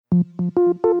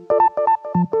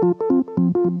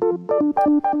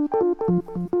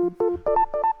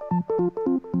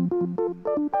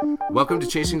Welcome to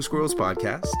Chasing Squirrels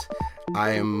podcast.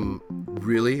 I am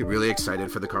really, really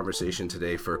excited for the conversation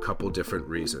today for a couple different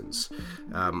reasons.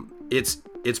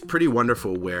 It's pretty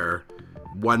wonderful where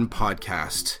one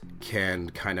podcast can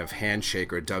kind of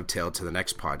handshake or dovetail to the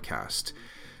next podcast.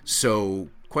 So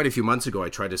quite a few months ago, I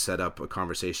tried to set up a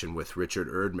conversation with Richard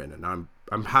Erdman, and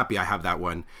I'm happy I have that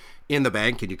one in the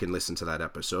bank, and you can listen to that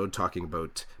episode talking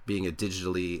about being a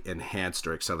digitally enhanced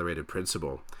or accelerated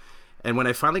principal. And when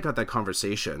I finally got that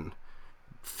conversation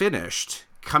finished,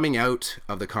 coming out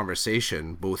of the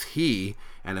conversation, both he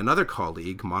and another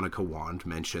colleague, Monica Wand,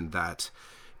 mentioned that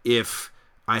if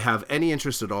I have any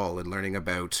interest at all in learning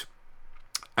about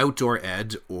outdoor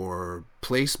ed or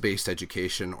place-based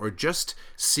education, or just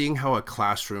seeing how a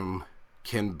classroom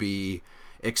can be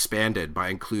expanded by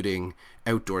including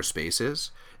outdoor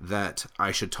spaces, that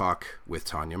I should talk with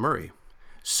Tanya Murray.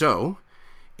 So,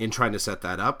 in trying to set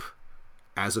that up,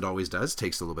 as it always does,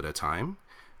 takes a little bit of time.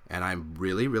 And I'm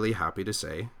really, really happy to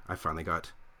say I finally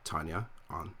got Tanya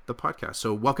on the podcast.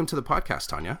 So welcome to the podcast,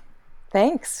 Tanya.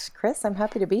 Thanks, Chris. I'm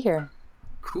happy to be here.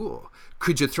 Cool.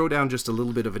 Could you throw down just a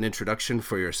little bit of an introduction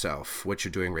for yourself, what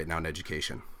you're doing right now in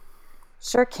education?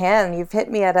 Sure can. You've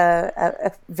hit me at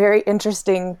a very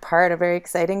interesting part, a very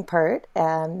exciting part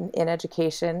in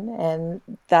education. And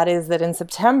that is that in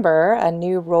September, a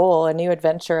new role, a new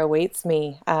adventure awaits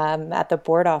me at the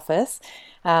board office.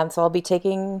 So I'll be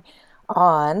taking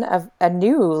on a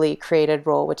newly created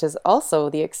role, which is also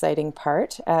the exciting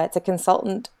part. It's a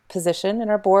consultant position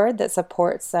in our board that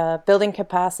supports building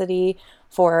capacity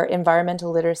for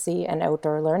environmental literacy and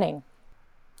outdoor learning.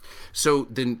 So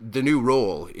the new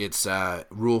role, it's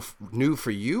new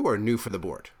for you or new for the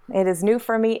board? It is new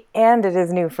for me and it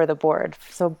is new for the board.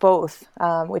 So both,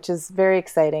 which is very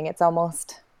exciting. It's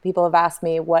almost, people have asked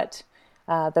me what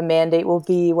the mandate will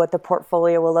be, what the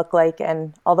portfolio will look like.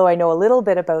 And although I know a little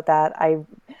bit about that,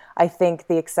 I think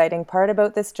the exciting part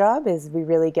about this job is we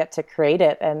really get to create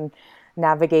it and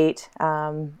navigate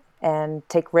and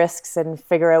take risks and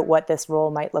figure out what this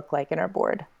role might look like in our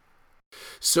board.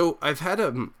 So I've had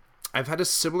a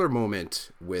similar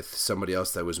moment with somebody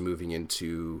else that was moving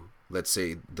into, let's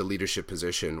say, the leadership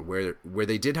position where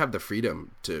they did have the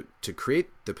freedom to create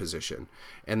the position.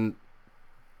 And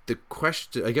the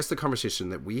question, I guess the conversation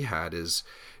that we had is,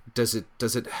 does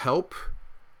it help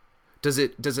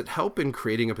in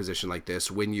creating a position like this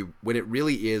when it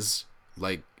really is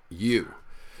like you?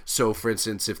 So, for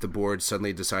instance, if the board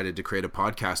suddenly decided to create a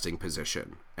podcasting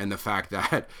position, and the fact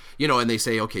that, and they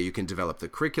say, okay, you can develop the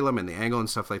curriculum and the angle and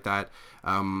stuff like that.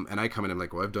 And I come in and I'm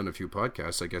like, well, I've done a few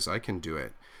podcasts. I guess I can do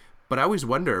it. But I always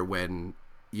wonder when,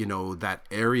 that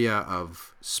area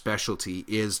of specialty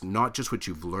is not just what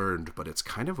you've learned, but it's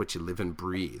kind of what you live and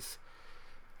breathe.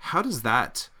 How does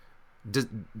that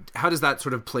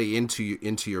sort of play into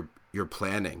your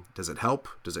planning? Does it help?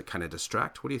 Does it kind of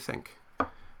distract? What do you think?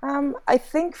 I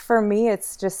think for me,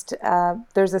 it's just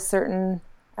there's a certain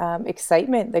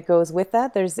excitement that goes with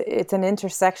that. It's an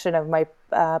intersection of my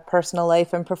personal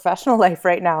life and professional life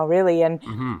right now, really, and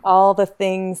all the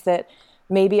things that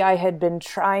maybe I had been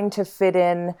trying to fit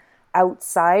in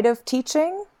outside of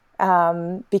teaching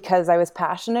because I was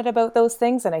passionate about those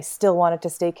things and I still wanted to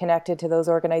stay connected to those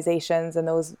organizations and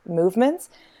those movements.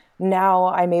 Now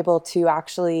I'm able to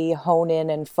actually hone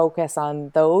in and focus on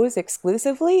those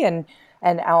exclusively and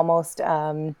almost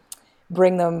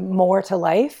bring them more to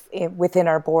life within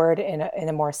our board in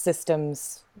a more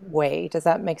systems way. Does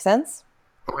that make sense?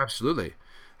 Oh, absolutely.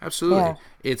 Yeah.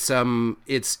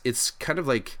 It's kind of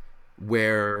like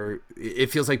where it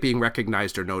feels like being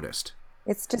recognized or noticed.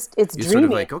 It's You're dreamy. Sort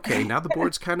of like, okay, now the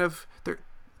board's kind of they're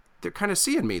kind of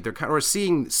seeing me. They're kind of, or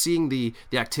seeing the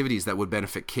activities that would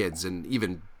benefit kids and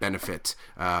even benefit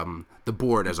the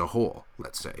board as a whole,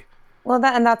 let's say. Well,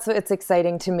 that's what's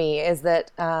exciting to me is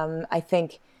that I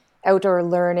think outdoor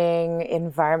learning,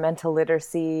 environmental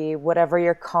literacy, whatever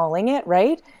you're calling it,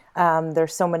 right?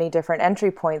 There's so many different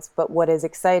entry points, but what is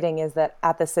exciting is that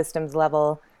at the systems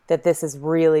level, that this is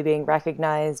really being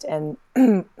recognized, and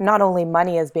not only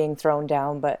money is being thrown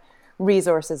down, but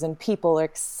resources and people are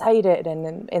excited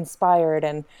and inspired.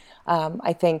 And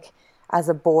I think as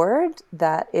a board,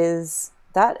 that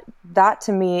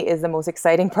to me is the most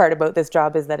exciting part about this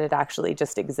job, is that it actually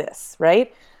just exists,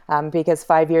 right? Because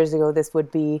 5 years ago, this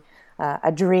would be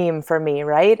a dream for me,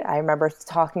 right? I remember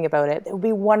talking about it. It would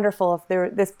be wonderful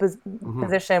if this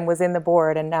position was in the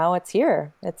board, and now it's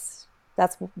here. That's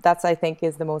I think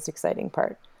is the most exciting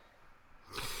part.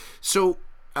 So,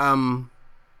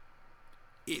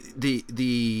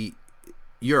 the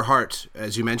your heart,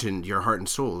 as you mentioned, your heart and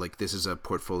soul, like this is a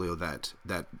portfolio that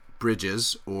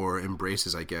bridges or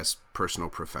embraces, I guess, personal,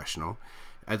 professional.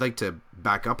 I'd like to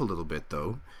back up a little bit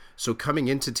though. So coming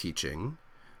into teaching,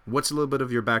 what's a little bit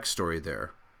of your backstory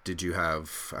there? Did you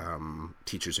have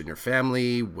teachers in your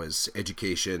family? Was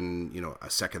education, a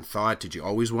second thought? Did you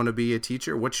always want to be a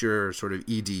teacher? What's your sort of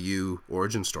EDU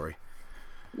origin story?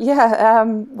 Yeah,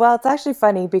 well, it's actually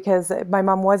funny because my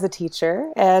mom was a teacher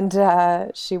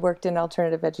and she worked in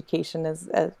alternative education as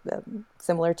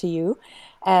similar to you.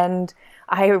 And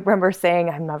I remember saying,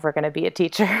 I'm never going to be a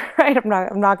teacher, right?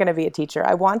 I'm not going to be a teacher.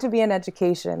 I want to be in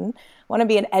education. I want to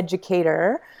be an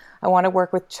educator. I want to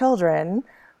work with children,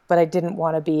 but I didn't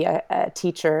want to be a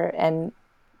teacher. And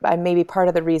maybe part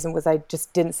of the reason was I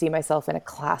just didn't see myself in a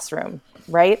classroom,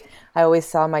 right? I always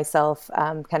saw myself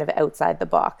kind of outside the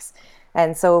box.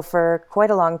 And so for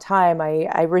quite a long time,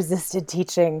 I resisted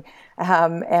teaching,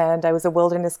 and I was a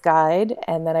wilderness guide.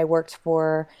 And then I worked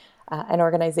for an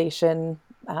organization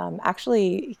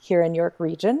actually here in York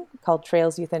Region called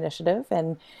Trails Youth Initiative.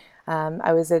 And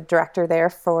I was a director there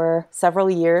for several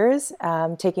years,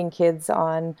 taking kids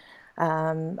on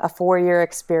a 4-year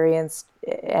experience.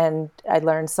 And I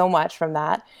learned so much from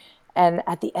that. And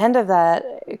at the end of that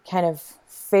kind of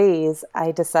phase,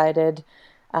 I decided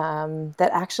that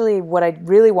actually what I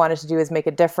really wanted to do is make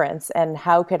a difference, and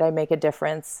how could I make a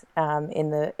difference in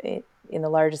the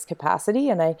largest capacity?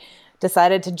 And I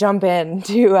decided to jump in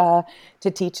to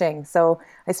teaching. So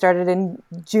I started in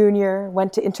junior,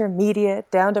 went to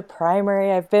intermediate, down to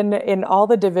primary. I've been in all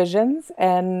the divisions,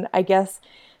 and I guess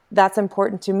that's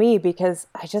important to me because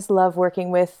I just love working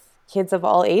with kids of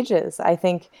all ages. I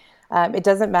think it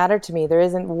doesn't matter to me. There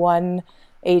isn't one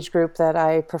age group that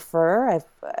I prefer.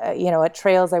 At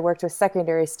Trails, I worked with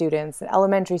secondary students and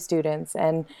elementary students.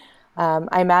 And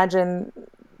I imagine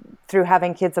through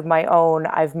having kids of my own,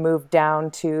 I've moved down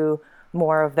to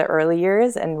more of the early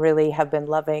years and really have been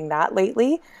loving that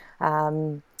lately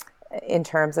in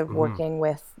terms of working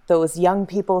with those young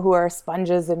people who are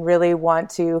sponges and really want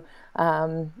to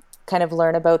kind of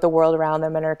learn about the world around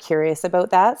them and are curious about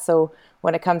that. So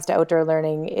when it comes to outdoor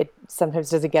learning, it sometimes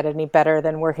doesn't get any better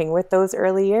than working with those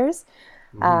early years.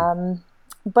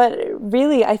 But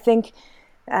really, I think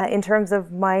in terms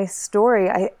of my story,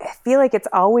 I feel like it's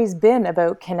always been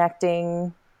about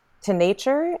connecting to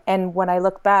nature. And when I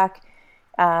look back,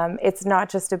 it's not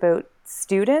just about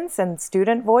students and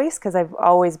student voice, because I've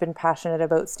always been passionate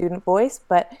about student voice,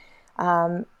 but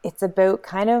it's about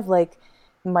kind of like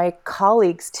my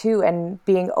colleagues too, and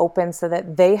being open so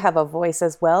that they have a voice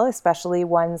as well, especially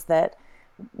ones that,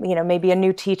 maybe a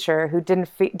new teacher who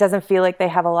doesn't feel like they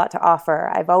have a lot to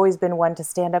offer. I've always been one to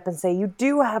stand up and say, you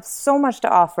do have so much to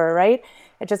offer, right?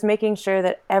 And just making sure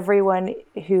that everyone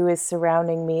who is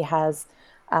surrounding me has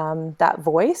that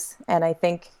voice. And I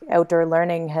think outdoor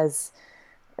learning has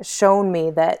shown me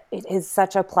that it is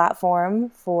such a platform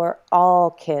for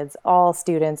all kids, all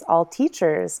students, all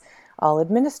teachers, all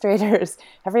administrators.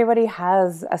 Everybody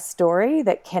has a story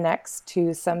that connects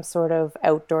to some sort of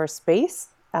outdoor space.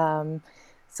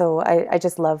 So I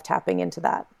just love tapping into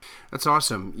that. That's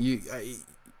awesome.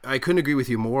 I couldn't agree with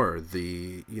you more.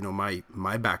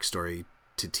 My backstory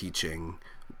to teaching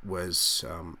was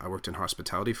I worked in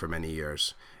hospitality for many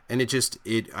years, and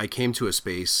I came to a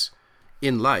space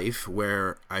in life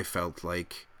where I felt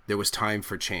like there was time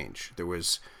for change. There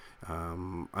was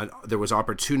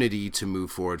opportunity to move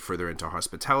forward further into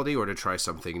hospitality or to try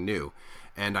something new.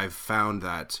 And I've found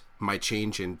that my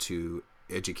change into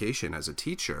education as a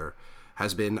teacher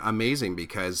has been amazing,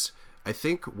 because I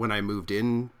think when I moved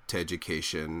into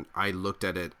education, I looked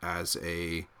at it as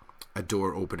a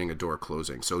door opening, a door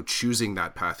closing. So choosing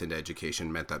that path into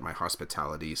education meant that my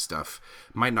hospitality stuff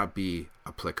might not be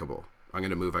applicable. I'm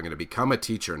going to become a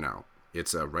teacher now.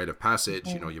 It's a rite of passage.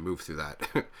 You move through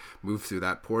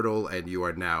that portal, and you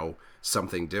are now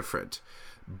something different.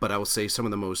 But I will say some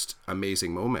of the most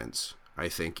amazing moments, I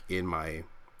think, in my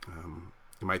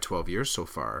 12 years so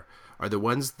far are the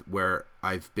ones where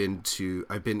I've been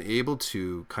able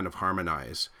to kind of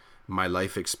harmonize my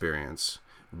life experience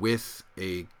with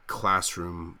a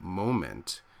classroom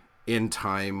moment in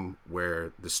time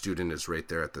where the student is right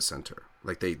there at the center.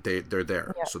 Like they're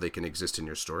there, so they can exist in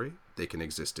your story. They can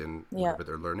exist in whatever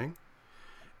they're learning.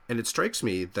 And it strikes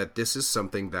me that this is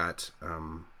something that,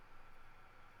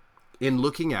 in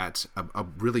looking at a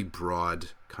really broad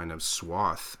kind of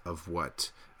swath of what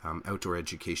outdoor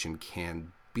education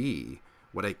can be,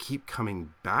 what I keep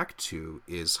coming back to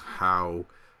is how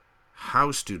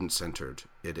student-centered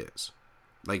it is.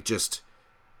 Like just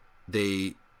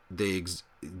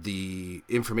the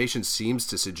information seems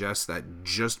to suggest that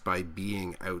just by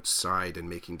being outside and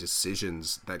making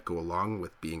decisions that go along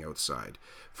with being outside,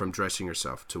 from dressing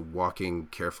yourself to walking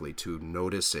carefully to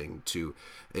noticing to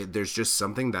there's just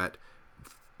something that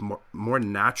more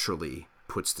naturally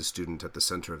puts the student at the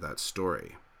center of that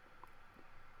story.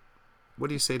 What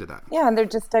do you say to that? Yeah, and they're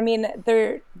just, I mean,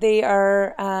 they're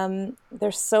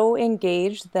so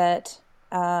engaged that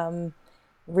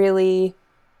really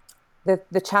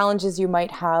the challenges you might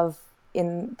have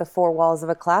in the four walls of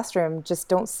a classroom just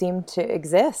don't seem to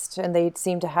exist, and they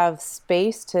seem to have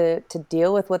space to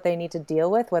deal with what they need to deal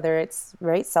with, whether it's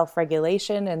right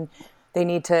self-regulation and they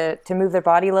need to move their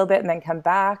body a little bit and then come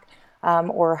back,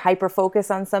 or hyper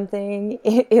focus on something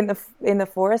in the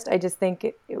forest. I just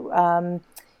think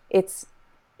it's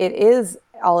it is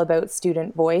all about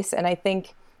student voice, and I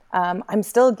think I'm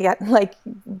still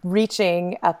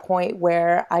reaching a point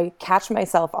where I catch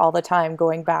myself all the time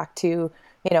going back to,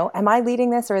 am I leading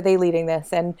this or are they leading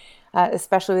this? And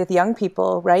especially with young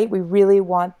people, right? We really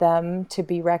want them to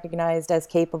be recognized as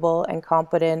capable and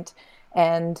competent.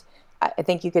 And I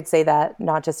think you could say that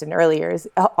not just in early years,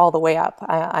 all the way up.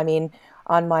 I mean,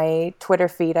 on my Twitter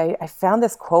feed, I found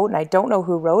this quote, and I don't know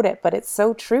who wrote it, but it's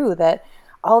so true that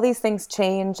all these things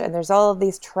change and there's all of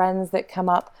these trends that come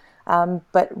up.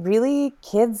 But really,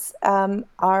 kids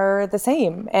are the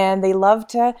same, and they love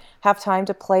to have time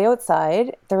to play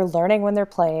outside. They're learning when they're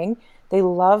playing. They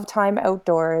love time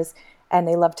outdoors, and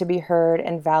they love to be heard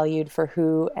and valued for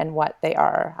who and what they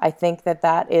are. I think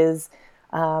that is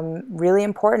really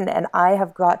important, and I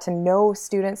have got to know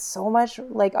students so much,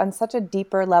 like on such a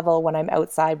deeper level when I'm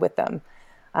outside with them.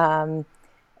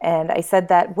 And I said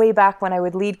that way back when I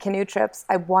would lead canoe trips.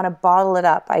 I want to bottle it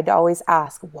up. I'd always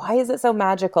ask, why is it so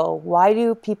magical? Why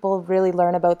do people really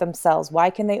learn about themselves?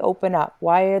 Why can they open up?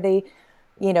 Why are they,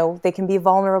 they can be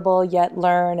vulnerable yet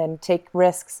learn and take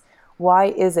risks? Why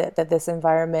is it that this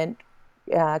environment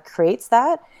creates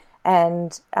that?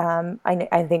 And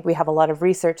I think we have a lot of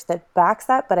research that backs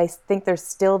that, but I think there's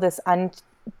still this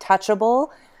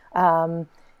untouchable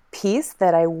piece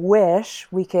that I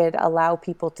wish we could allow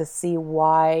people to see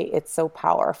why it's so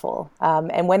powerful.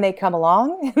 And when they come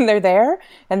along and they're there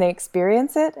and they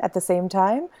experience it at the same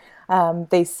time,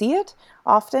 they see it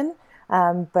often.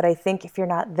 But I think if you're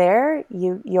not there,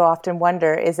 you often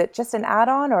wonder, is it just an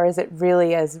add-on, or is it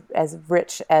really as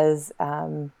rich as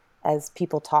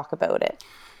people talk about it?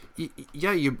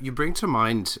 Yeah, you bring to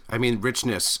mind, I mean,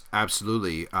 richness,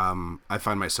 absolutely. I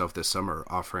find myself this summer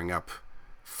offering up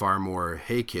far more,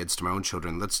 hey kids, to my own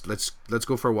children, let's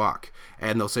go for a walk.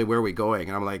 And they'll say, where are we going?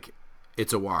 And I'm like,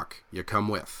 it's a walk, you come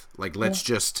with. Like, let's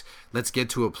get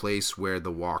to a place where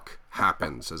the walk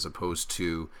happens, as opposed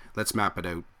to let's map it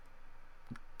out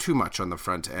too much on the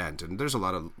front end. And there's a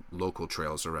lot of local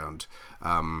trails around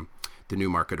the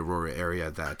Newmarket, Aurora area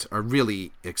that are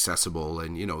really accessible,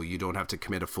 and you don't have to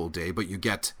commit a full day, but you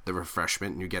get the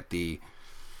refreshment and you get the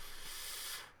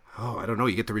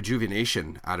you get the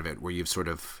rejuvenation out of it, where you've sort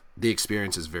of, the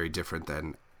experience is very different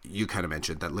than, you kind of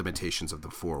mentioned that limitations of the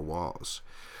four walls.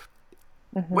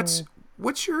 Mm-hmm.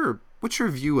 What's your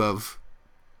view of,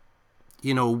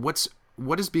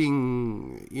 what is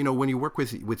being, when you work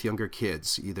with younger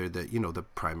kids, either the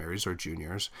primaries or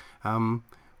juniors,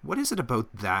 what is it about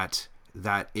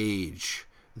that age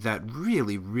that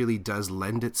really, really does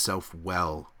lend itself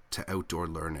well to outdoor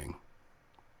learning?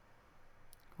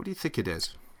 What do you think it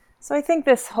is? So I think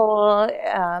this whole,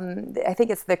 I think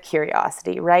it's the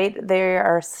curiosity, right? They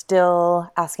are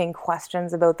still asking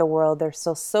questions about the world. They're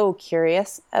still so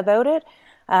curious about it.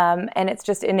 And it's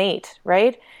just innate,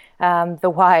 right? The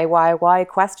why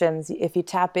questions, if you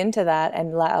tap into that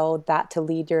and allow that to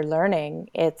lead your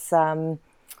learning, it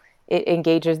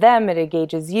engages them, it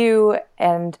engages you.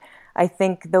 And I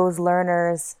think those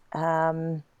learners,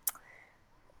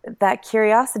 that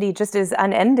curiosity just is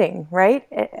unending, right?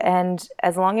 And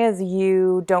as long as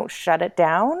you don't shut it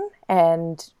down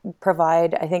and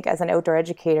provide, I think as an outdoor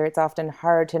educator, it's often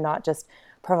hard to not just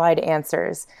provide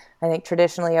answers. I think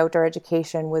traditionally outdoor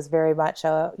education was very much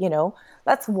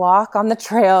let's walk on the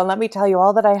trail and let me tell you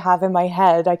all that I have in my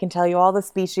head. I can tell you all the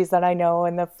species that I know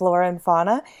and the flora and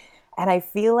fauna. And I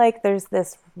feel like there's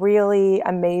this really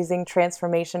amazing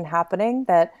transformation happening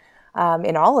that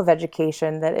in all of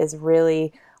education that is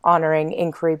really honoring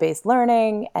inquiry-based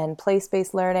learning and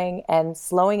place-based learning and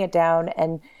slowing it down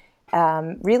and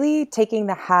really taking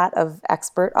the hat of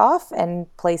expert off and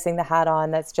placing the hat on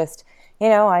that's just,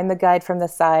 I'm the guide from the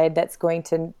side that's going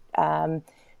to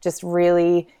just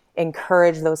really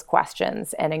encourage those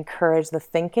questions and encourage the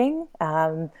thinking,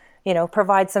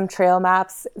 provide some trail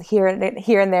maps here and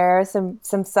there, some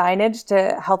signage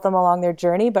to help them along their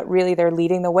journey, but really they're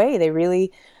leading the way. They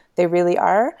really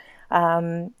are.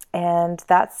 And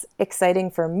that's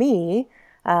exciting for me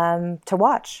to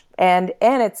watch. And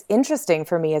it's interesting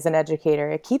for me as an educator.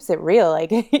 It keeps it real.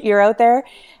 Like you're out there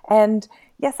and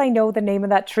yes, I know the name of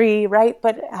that tree, right?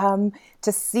 But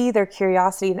to see their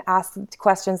curiosity and ask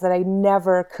questions that I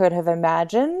never could have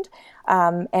imagined,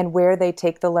 and where they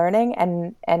take the learning,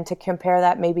 and to compare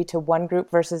that maybe to one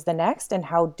group versus the next and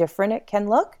how different it can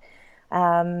look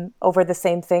over the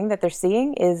same thing that they're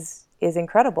seeing is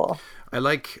incredible. I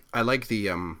like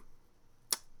the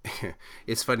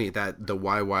it's funny that the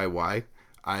why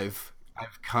I've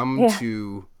come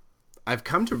to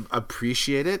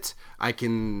appreciate it. I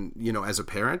can, as a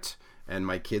parent and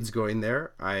my kids going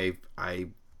there, I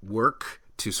work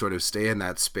to sort of stay in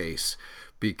that space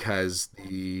because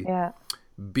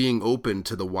being open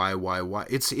to the why.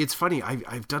 It's funny.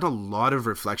 I've done a lot of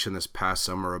reflection this past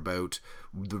summer about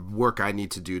the work I need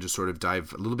to do to sort of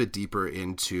dive a little bit deeper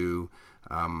into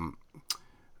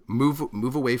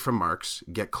move away from marks,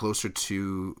 get closer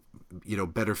to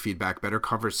better feedback, better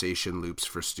conversation loops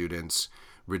for students,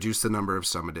 reduce the number of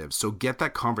summatives. So get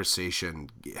that conversation.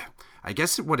 I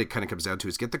guess what it kind of comes down to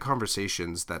is get the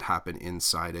conversations that happen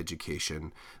inside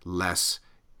education less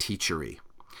teachery.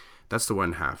 That's the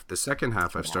one half. The second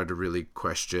half, I've started to really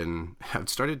I've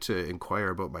started to inquire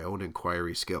about my own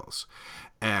inquiry skills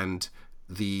and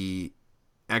the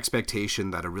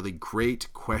expectation that a really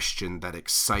great question that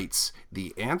excites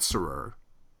the answerer,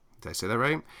 did I say that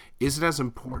right? Isn't as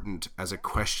important as a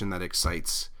question that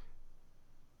excites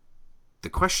the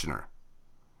questioner.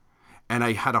 And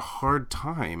I had a hard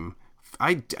time.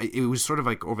 It was sort of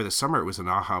like over the summer, it was an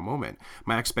aha moment.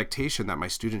 My expectation that my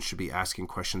students should be asking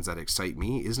questions that excite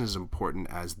me isn't as important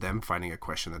as them finding a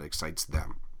question that excites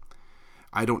them.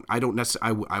 I don't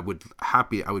necessarily, I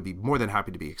would be more than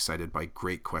happy to be excited by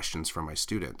great questions from my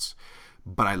students,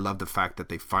 but I love the fact that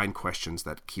they find questions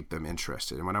that keep them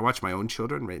interested. And when I watch my own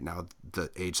children right now,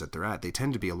 the age that they're at, they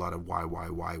tend to be a lot of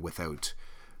why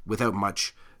without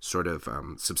much sort of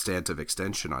substantive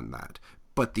extension on that.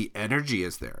 But the energy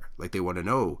is there. Like they want to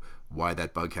know why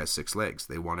that bug has 6 legs.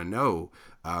 They want to know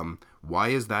why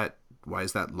is that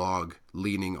log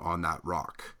leaning on that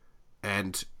rock?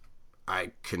 And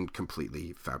I can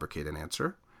completely fabricate an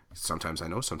answer. Sometimes I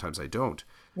know, sometimes I don't.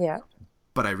 Yeah.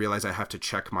 But I realize I have to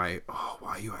check why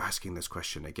are you asking this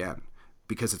question again?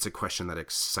 Because it's a question that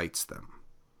excites them.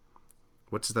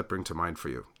 What does that bring to mind for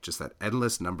you? Just that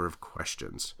endless number of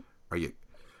questions.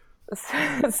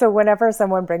 So whenever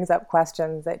someone brings up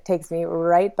questions, it takes me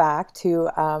right back to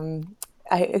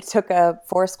I took a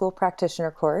Forest School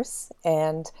practitioner course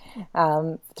and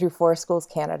through Forest Schools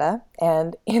Canada.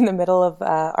 And in the middle of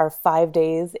our 5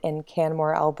 days in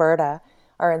Canmore, Alberta,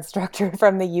 our instructor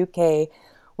from the UK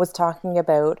was talking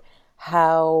about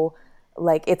how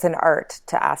it's an art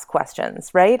to ask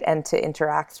questions, right? And to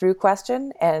interact through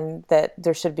question, and that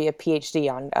there should be a PhD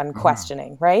on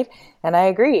questioning, right? And I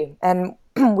agree. And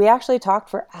we actually talked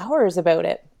for hours about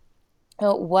it.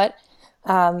 What,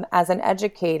 as an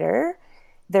educator,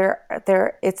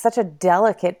 it's such a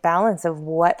delicate balance of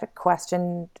what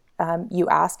question you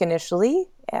ask initially,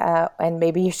 and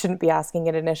maybe you shouldn't be asking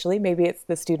it initially. Maybe it's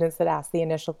the students that ask the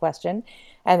initial question,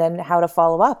 and then how to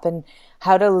follow up and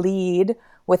how to lead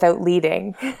without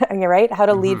leading, right? How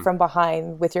to lead from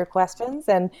behind with your questions.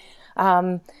 And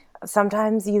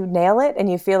sometimes you nail it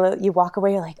and you feel it, you walk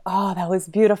away like, oh, that was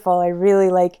beautiful.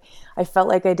 I felt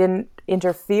like I didn't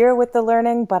interfere with the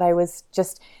learning, but I was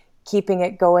just keeping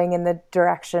it going in the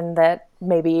direction that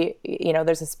maybe,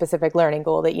 there's a specific learning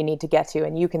goal that you need to get to,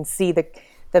 and you can see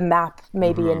the map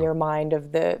maybe in your mind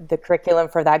of the curriculum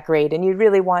for that grade, and you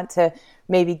really want to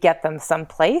maybe get them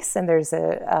someplace. And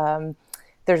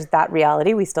there's that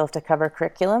reality. We still have to cover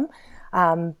curriculum.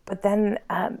 But then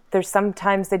there's some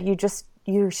times that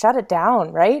you shut it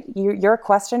down, right? Your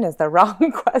question is the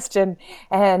wrong question.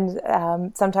 And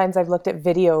sometimes I've looked at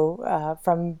video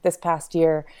from this past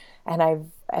year, and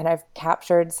I've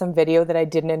captured some video that I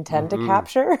didn't intend to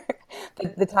capture.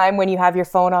 the time when you have your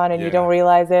phone on and you don't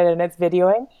realize it and it's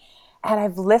videoing. And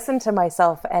I've listened to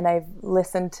myself, and I've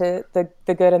listened to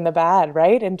the good and the bad,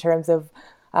 right? In terms of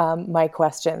my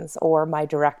questions or my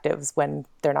directives when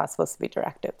they're not supposed to be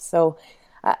directives. So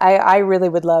I really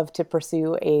would love to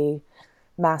pursue a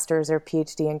master's or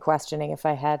PhD in questioning if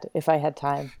I had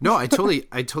time. No, I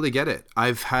totally get it.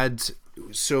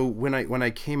 So when I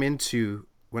came into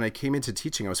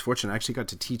teaching, I was fortunate. I actually got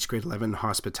to teach grade 11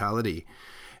 hospitality.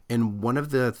 And one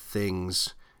of the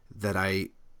things that I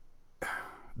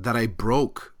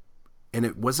broke and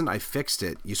it wasn't I fixed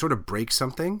it. You sort of break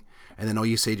something, and then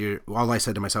all I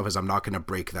said to myself is, I'm not going to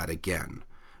break that again.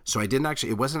 So I didn't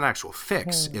actually, it wasn't an actual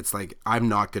fix. It's like, I'm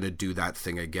not going to do that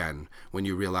thing again. When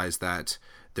you realize that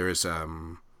there's,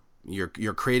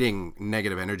 you're creating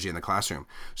negative energy in the classroom.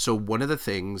 So one of the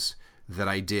things that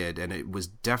I did, and it was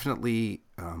definitely,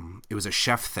 it was a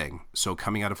chef thing. So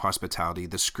coming out of hospitality,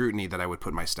 the scrutiny that I would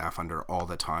put my staff under all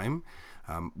the time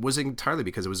was entirely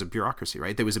because it was a bureaucracy,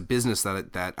 right? There was a business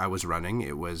that I was running.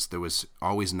 There was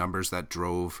always numbers that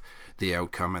drove the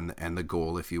outcome and the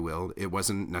goal, if you will. It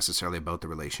wasn't necessarily about the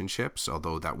relationships,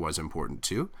 although that was important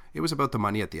too. It was about the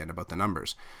money at the end, about the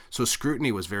numbers. So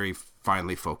scrutiny was very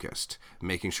finely focused,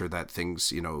 making sure that things,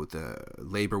 the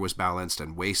labor was balanced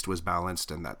and waste was balanced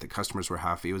and that the customers were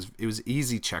happy. It was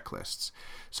easy checklists.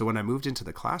 So when I moved into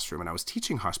the classroom and I was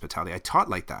teaching hospitality, I taught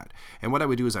like that. And what I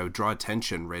would do is I would draw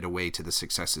attention right away to the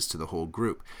successes to the whole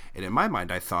group. And in my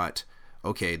mind, I thought,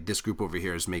 okay, this group over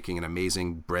here is making an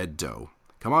amazing bread dough.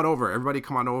 Come on over, everybody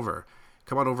come on over.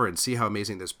 Come on over and see how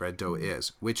amazing this bread dough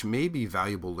is, which may be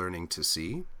valuable learning to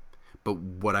see. But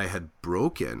what I had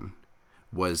broken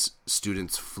was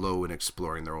students' flow in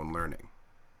exploring their own learning.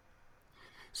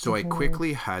 So I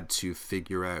quickly had to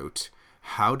figure out,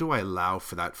 how do I allow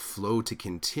for that flow to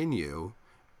continue,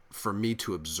 for me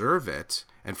to observe it,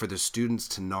 and for the students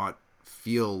to not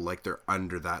feel like they're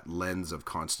under that lens of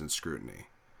constant scrutiny?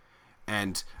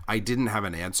 And I didn't have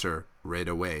an answer right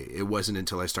away. It wasn't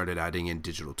until I started adding in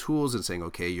digital tools and saying,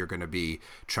 okay, you're going to be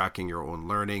tracking your own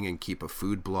learning and keep a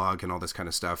food blog and all this kind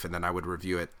of stuff. And then I would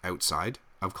review it outside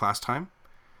of class time,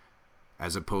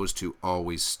 as opposed to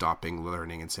always stopping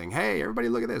learning and saying, hey, everybody,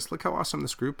 look at this. Look how awesome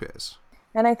this group is.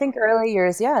 And I think early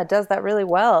years, it does that really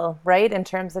well, right? In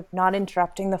terms of not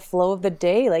interrupting the flow of the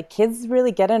day. Like, kids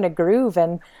really get in a groove,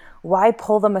 and why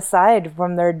pull them aside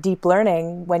from their deep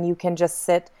learning when you can just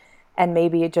sit and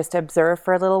maybe just observe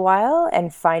for a little while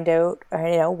and find out,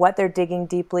 what they're digging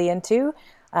deeply into.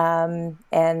 And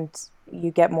you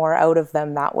get more out of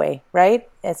them that way, right?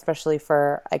 Especially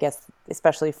for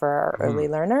our early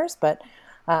learners. But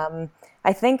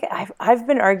I think I've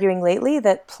been arguing lately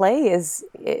that play is,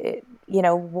 play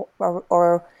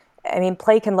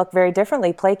can look very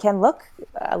differently. Play can look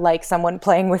like someone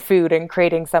playing with food and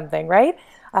creating something, right?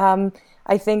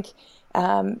 I think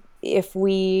if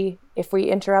we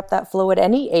interrupt that flow at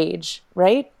any age,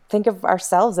 right? Think of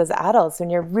ourselves as adults when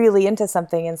you're really into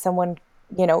something and someone,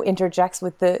 interjects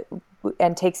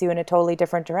and takes you in a totally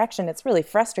different direction. It's really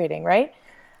frustrating, right?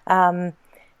 And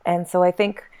so I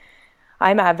think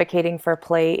I'm advocating for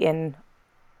play in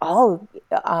all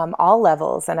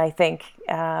levels. And I think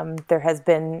there has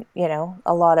been,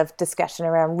 a lot of discussion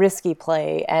around risky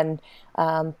play and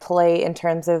play in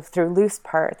terms of through loose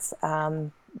parts,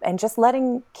 and just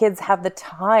letting kids have the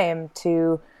time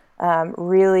to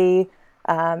really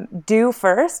do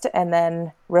first and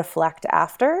then reflect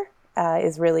after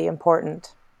is really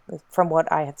important from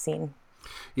what I have seen.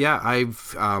 Yeah,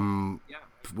 I've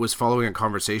was following a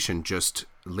conversation just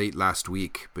late last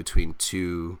week between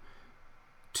two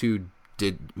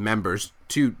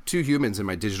humans in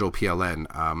my digital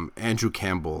PLN, Andrew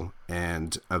Campbell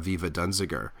and Aviva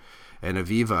Dunziger. And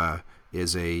Aviva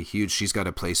is she's got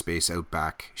a play space out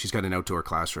back. She's got an outdoor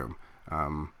classroom.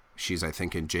 She's, I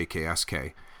think, in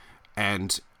JKSK.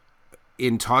 And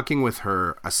in talking with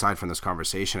her, aside from this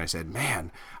conversation, I said,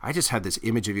 man, I just had this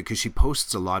image of you, because she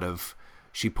posts a lot of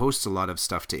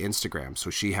stuff to Instagram. So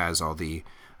she has all the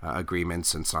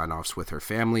agreements and sign-offs with her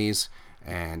families,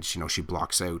 and she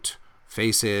blocks out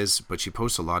faces, but she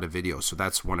posts a lot of videos. So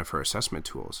that's one of her assessment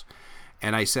tools.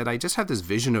 And I said, I just have this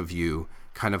vision of you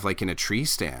kind of like in a tree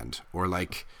stand, or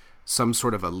like some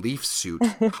sort of a leaf suit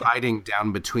hiding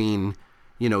down between,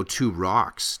 two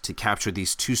rocks to capture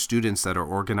these two students that are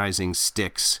organizing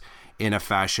sticks in a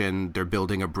fashion. They're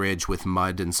building a bridge with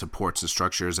mud and supports and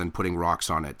structures and putting rocks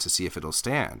on it to see if it'll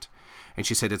stand. And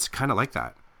she said, it's kind of like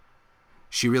that.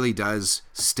 She really does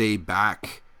stay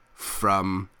back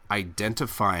from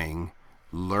identifying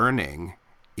learning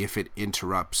if it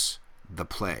interrupts the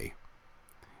play.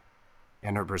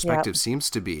 And her perspective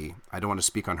seems to be, I don't want to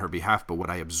speak on her behalf, but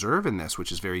what I observe in this,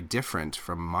 which is very different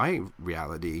from my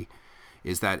reality,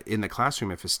 is that in the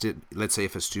classroom, let's say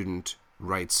if a student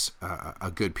writes a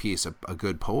good piece, a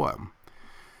good poem,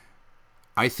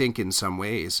 I think in some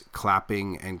ways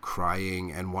clapping and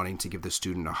crying and wanting to give the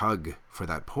student a hug for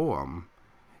that poem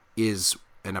is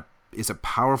a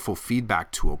powerful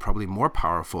feedback tool, probably more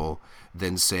powerful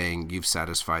than saying you've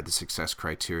satisfied the success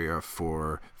criteria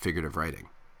for figurative writing.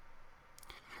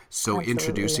 So Absolutely.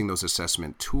 Introducing those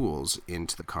assessment tools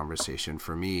into the conversation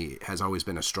for me has always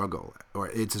been a struggle, or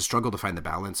it's a struggle to find the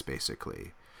balance,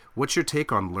 basically, What's your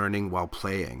take on learning while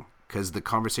playing? Because the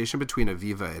conversation between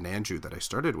Aviva and Andrew that I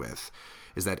started with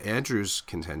is that Andrew's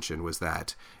contention was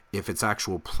that if it's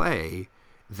actual play,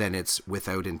 then it's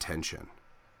without intention.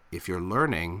 If you're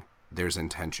learning, there's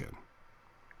intention.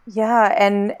 Yeah,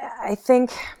 and I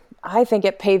think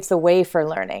it paves the way for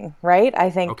learning, right? I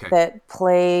think Okay. that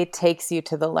play takes you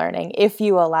to the learning if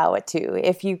you allow it to,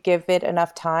 if you give it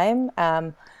enough time.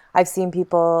 I've seen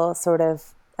people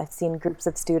I've seen groups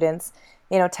of students,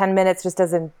 10 minutes just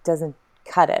doesn't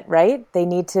cut it, right? They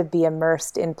need to be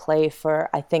immersed in play for,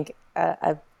 I think,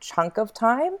 a chunk of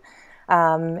time.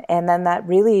 And then that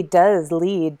really does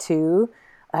lead to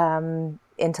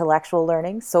intellectual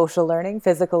learning, social learning,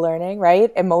 physical learning,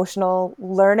 right? Emotional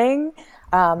learning.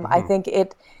 I Mm-hmm. think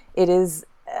it is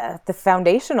the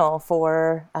foundational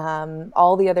for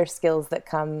all the other skills that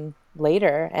come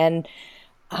later. And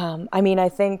I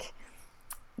think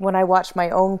when I watch my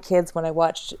own kids, when I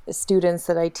watch students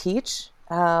that I teach,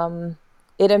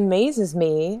 it amazes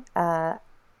me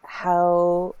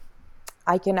how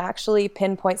I can actually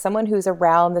pinpoint someone who's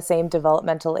around the same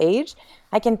developmental age.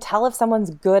 I can tell if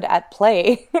someone's good at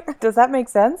play. Does that make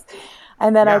sense?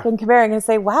 And then I Yeah. can compare and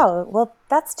say, wow, well,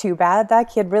 that's too bad. That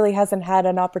kid really hasn't had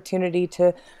an opportunity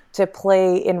to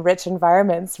play in rich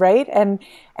environments, right? And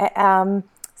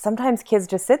sometimes kids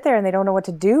just sit there and they don't know what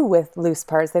to do with loose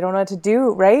parts. They don't know what to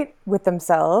do, right, with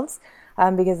themselves,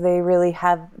 because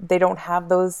they don't have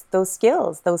those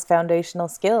skills, those foundational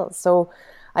skills. So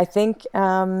I think,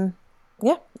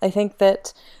 yeah, I think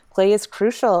that play is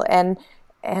crucial. And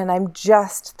I'm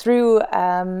just through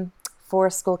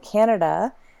Forest School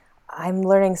Canada. I'm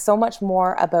learning so much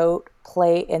more about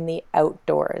play in the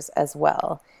outdoors as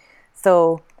well.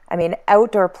 So,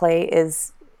 outdoor play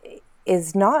is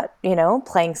not,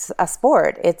 playing a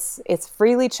sport. It's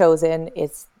freely chosen.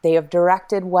 They have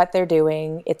directed what they're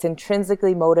doing. It's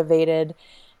intrinsically motivated,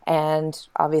 and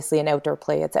obviously in outdoor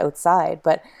play, it's outside.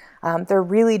 But they're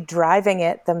really driving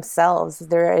it themselves.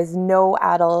 There is no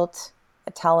adult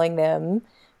telling them,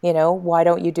 why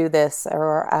don't you do this,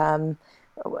 or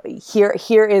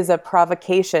here is a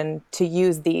provocation to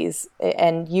use these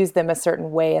and use them a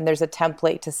certain way, and there's a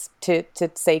template to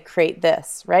say create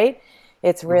this, right?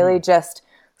 It's Mm-hmm. really just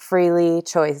freely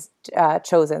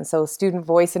chosen. So student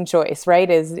voice and choice, right,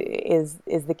 is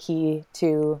the key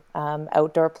to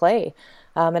outdoor play,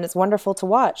 and it's wonderful to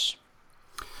watch.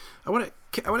 I want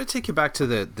to take you back to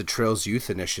the Trails Youth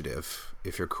Initiative,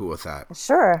 if you're cool with that.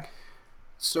 Sure.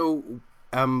 So,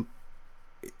 um,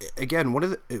 again, one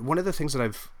of the things that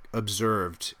I've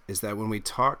observed is that when we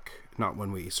talk, not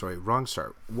when we, sorry, wrong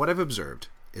start. What I've observed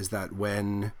is that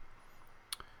when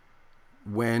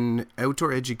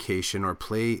outdoor education or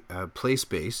place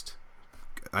based,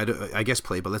 I guess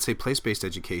play, but let's say place based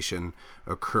education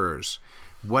occurs,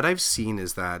 what I've seen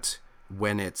is that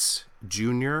when it's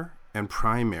junior and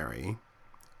primary,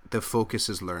 the focus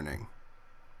is learning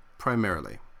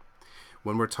primarily.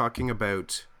 When we're talking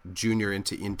about junior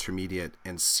into intermediate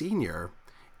and senior,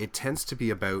 it tends to be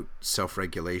about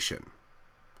self-regulation.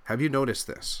 Have you noticed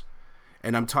this?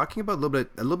 And I'm talking about a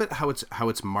little bit how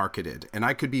it's marketed. And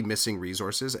I could be missing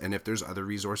resources, and if there's other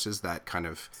resources that kind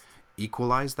of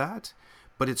equalize that,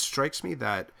 but it strikes me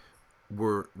that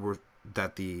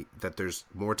that there's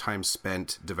more time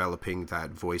spent developing that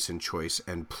voice and choice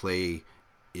and play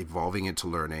evolving into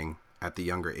learning at the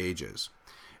younger ages.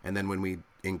 And then when we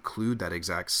include that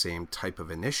exact same type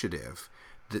of initiative,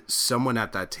 that someone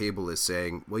at that table is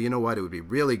saying, well, you know what, it would be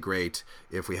really great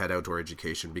if we had outdoor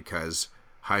education because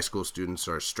high school students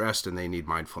are stressed and they need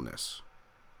mindfulness.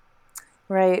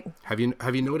 Right. Have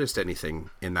you noticed anything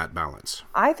in that balance?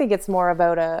 I think it's more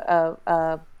about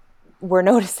a we're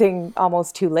noticing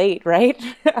almost too late, right?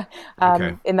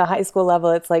 Okay. In the high school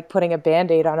level, it's like putting a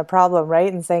Band-Aid on a problem,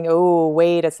 right? And saying, oh,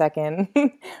 wait a second,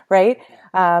 right?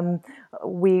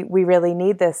 We really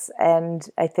need this. And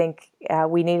I think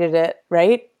we needed it,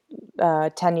 right?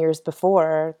 10 years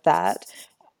before that,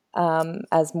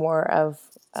 as more of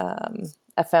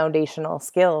a foundational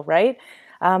skill, right?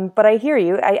 But I hear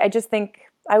you. I just think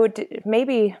I would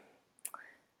maybe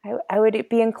I would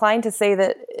be inclined to say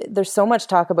that there's so much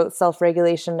talk about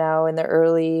self-regulation now in the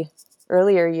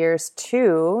earlier years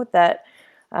too, that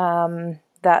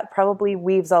that probably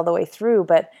weaves all the way through.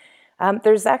 But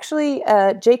there's actually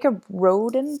Jacob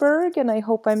Rodenberg, and I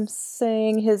hope I'm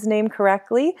saying his name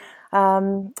correctly,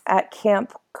 at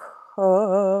Camp.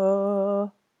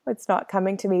 It's not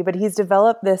coming to me, but he's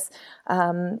developed this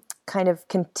kind of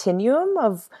continuum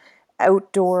of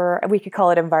outdoor, we could call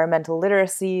it environmental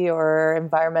literacy or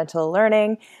environmental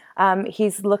learning,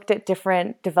 He's looked at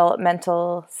different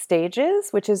developmental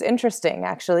stages, which is interesting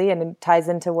actually, and it ties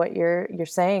into what you're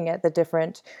saying at the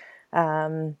different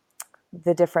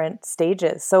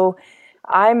stages. So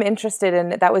I'm interested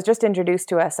in that. Was just introduced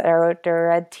to us at our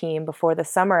outdoor ed team before the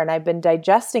summer, and I've been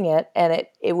digesting it. And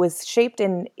it was shaped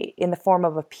in the form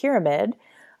of a pyramid,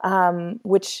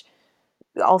 which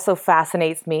also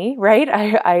fascinates me. Right?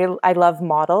 I love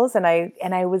models, and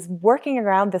I was working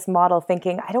around this model,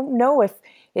 thinking I don't know if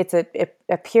it's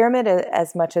a pyramid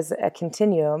as much as a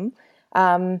continuum,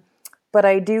 but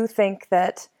I do think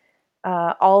that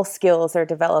all skills are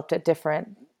developed at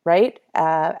different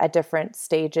at different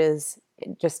stages,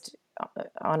 just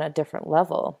on a different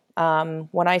level.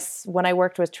 When I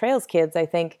worked with Trails Kids, I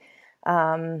think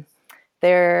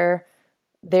their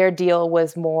deal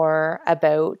was more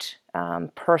about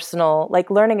personal, like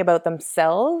learning about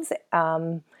themselves.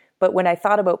 But when I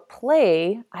thought about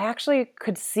play, I actually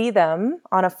could see them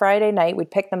on a Friday night. We'd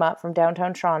pick them up from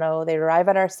downtown Toronto. They'd arrive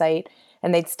at our site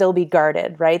and they'd still be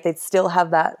guarded, right? They'd still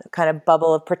have that kind of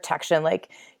bubble of protection. Like,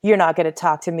 you're not going to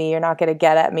talk to me. You're not going to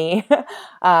get at me.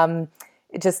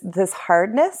 Just this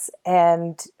hardness.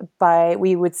 And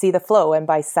we would see the flow. And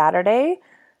by Saturday,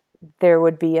 there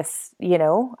would be a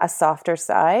softer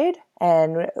side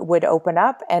and would open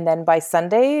up. And then by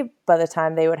Sunday, by the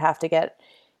time they would have to get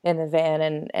in the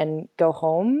van and go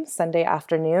home Sunday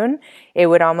afternoon, it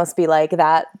would almost be like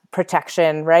that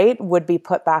protection, right, would be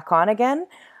put back on again.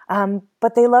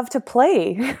 But they loved to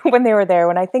play when they were there.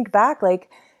 When I think back, like,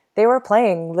 they were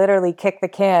playing literally kick the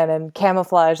can and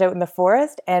camouflage out in the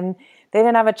forest, and they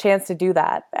didn't have a chance to do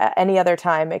that any other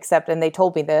time except, and they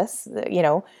told me this,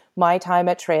 my time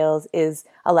at Trails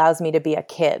allows me to be a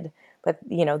kid. But,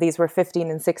 these were 15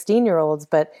 and 16-year-olds.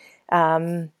 But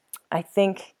I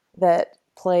think that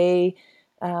play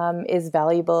is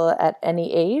valuable at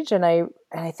any age. And I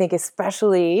think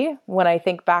especially when I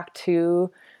think back to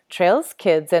Trails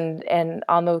Kids and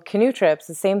on the canoe trips,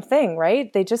 the same thing,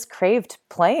 right? They just craved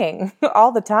playing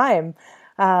all the time.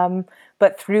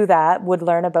 But through that would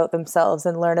learn about themselves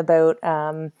and learn about,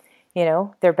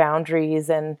 their boundaries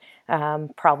and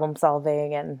problem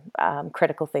solving and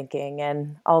critical thinking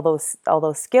and all those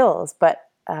skills. But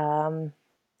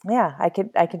I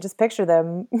could just picture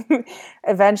them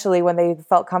eventually, when they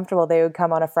felt comfortable, they would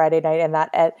come on a Friday night, and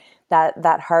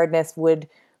that hardness would,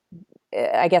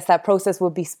 I guess, that process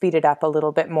would be speeded up a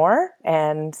little bit more.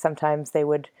 And sometimes they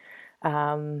would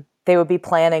be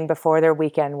planning before their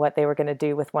weekend what they were going to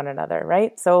do with one another,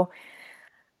 right? So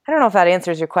I don't know if that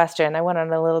answers your question. I went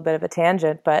on a little bit of a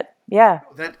tangent, but yeah.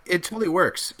 That it totally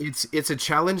works. It's a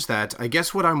challenge that I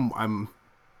guess what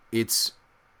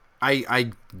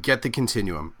I get the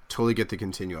continuum. Totally get the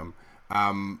continuum.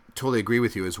 Totally agree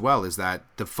with you as well, is that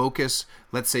the focus,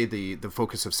 let's say the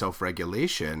focus of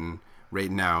self-regulation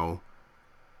right now,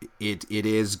 it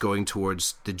is going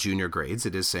towards the junior grades.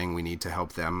 It is saying we need to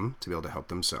help them to be able to help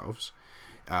themselves.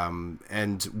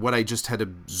 And what I just had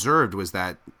observed was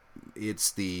that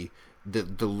it's the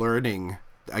learning,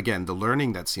 again, the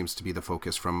learning that seems to be the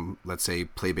focus from, let's say,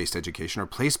 play-based education or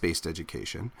place-based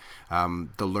education.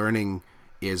 The learning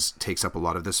takes up a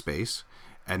lot of the space,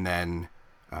 and then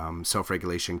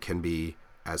self-regulation can be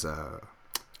as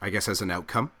an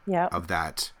outcome of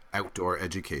that outdoor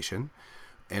education.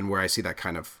 And where I see that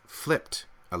kind of flipped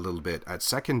a little bit at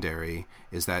secondary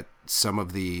is that some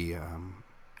of the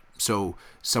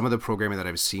programming that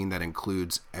I've seen that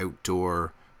includes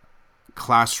outdoor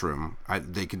classroom,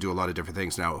 they can do a lot of different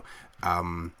things. Now,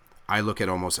 I look at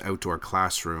almost outdoor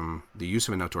classroom, the use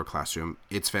of an outdoor classroom.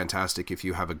 It's fantastic if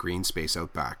you have a green space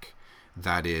out back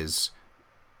that is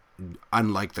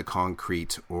unlike the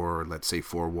concrete or, let's say,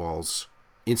 four walls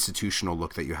institutional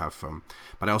look that you have from.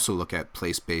 But I also look at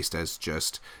place-based as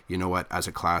just, as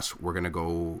a class, we're going to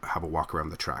go have a walk around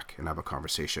the track and have a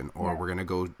conversation, or we're going to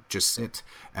go just sit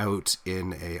out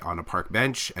on a park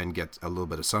bench and get a little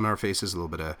bit of sun on our faces, a little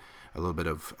bit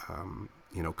of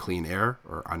clean air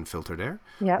or unfiltered air,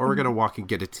 or we're going to walk and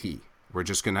get a tea. We're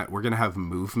going to have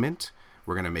movement.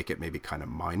 We're going to make it maybe kind of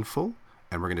mindful,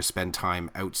 and we're going to spend time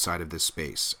outside of this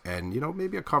space, and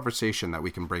maybe a conversation that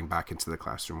we can bring back into the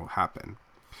classroom will happen.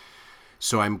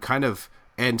 So I'm kind of,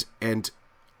 and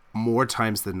more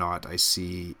times than not, I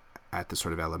see at the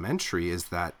sort of elementary is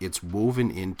that it's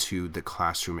woven into the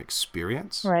classroom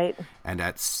experience. Right. And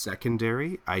at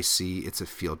secondary, I see it's a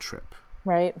field trip.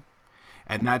 Right.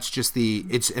 And that's just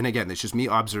and again, it's just me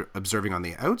observing on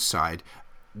the outside,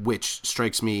 which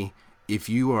strikes me, if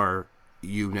you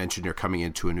mentioned you're coming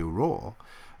into a new role,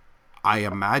 I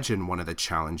imagine one of the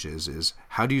challenges is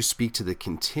how do you speak to the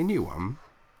continuum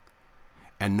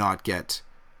and not get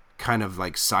kind of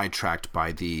like sidetracked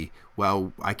by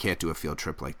well, I can't do a field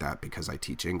trip like that because I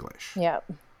teach English. Yeah.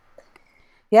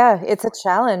 Yeah, it's a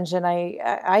challenge, and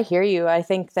I hear you. I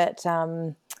think that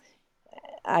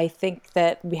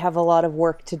we have a lot of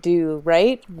work to do,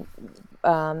 right?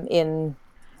 In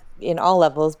all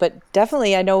levels, but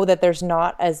definitely I know that there's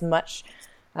not as much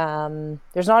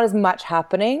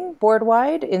happening board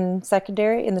wide in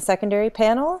the secondary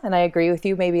panel, and I agree with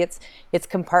you. Maybe it's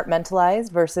compartmentalized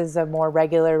versus a more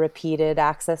regular, repeated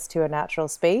access to a natural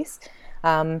space,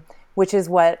 which is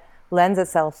what lends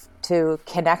itself to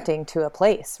connecting to a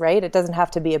place, right? It doesn't have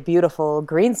to be a beautiful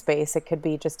green space. It could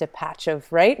be just a patch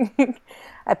of, right?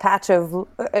 A patch of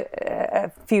a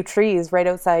few trees right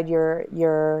outside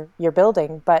your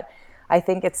building. But I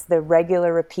think it's the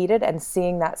regular repeated and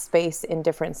seeing that space in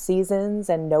different seasons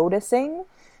and noticing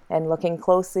and looking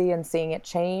closely and seeing it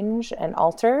change and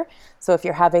alter. So if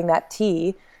you're having that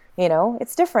tea,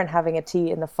 it's different having a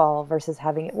tea in the fall versus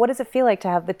having it. What does it feel like to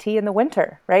have the tea in the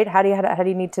winter, right? How do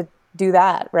you need to do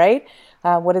that, right?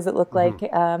 What does it look like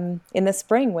in the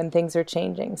spring when things are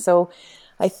changing? So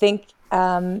I think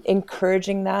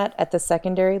encouraging that at the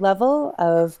secondary level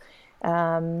of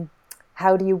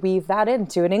how do you weave that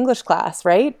into an English class,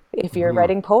 right? If you're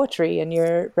writing poetry and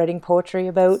you're writing poetry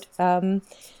about,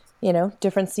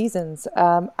 different seasons.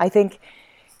 I think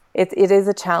it is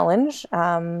a challenge,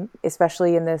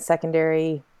 especially in the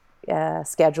secondary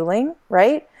scheduling,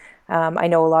 right? I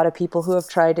know a lot of people who have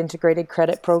tried integrated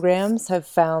credit programs have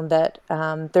found that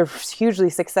they're hugely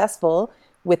successful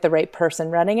with the right person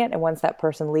running it. And once that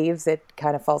person leaves, it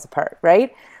kind of falls apart,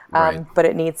 right? Right. But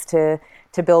it needs to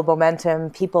build momentum.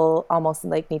 People almost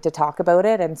need to talk about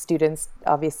it, and students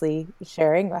obviously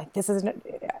sharing like, this is an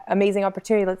amazing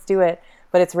opportunity, let's do it.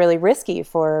 But it's really risky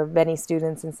for many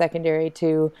students in secondary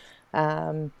to,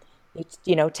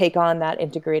 take on that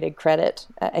integrated credit.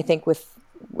 I think with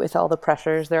all the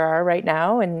pressures there are right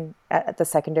now and at the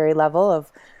secondary level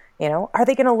of, are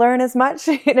they going to learn as much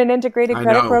in an integrated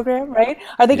credit program, right?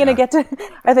 Are they going to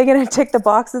are they going to tick the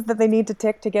boxes that they need to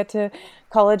tick to get to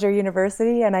college or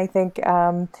university? And I think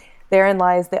therein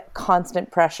lies the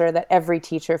constant pressure that every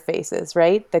teacher faces,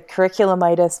 right? The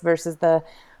curriculumitis versus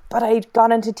but I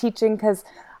got into teaching because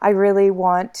I really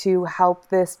want to help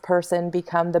this person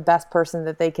become the best person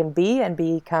that they can be and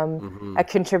become a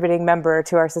contributing member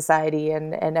to our society.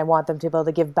 And I want them to be able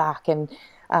to give back and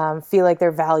feel like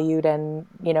they're valued and,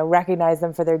 recognize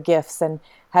them for their gifts. And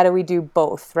how do we do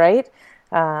both, right?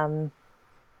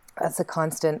 That's a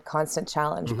constant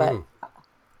challenge. But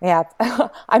yeah,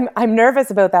 I'm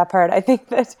nervous about that part. I think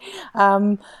that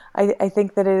I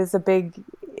think that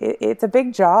it's a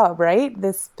big job, right?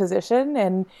 This position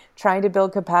and trying to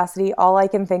build capacity. All I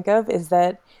can think of is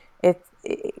that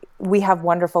we have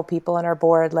wonderful people on our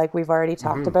board, like we've already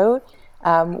talked about.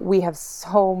 We have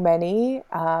so many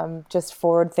just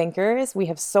forward thinkers. We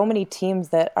have so many teams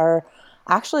that are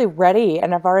actually ready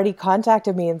and have already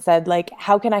contacted me and said, like,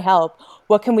 how can I help?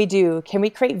 What can we do? Can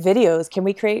we create videos? Can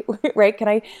we create, right? Can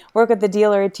I work with the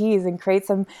DLRTs and create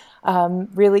some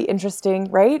really interesting,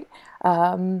 right?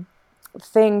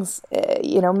 Things,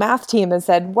 math team has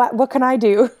said, what can I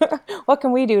do? What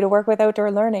can we do to work with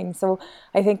outdoor learning? So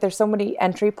I think there's so many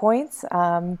entry points.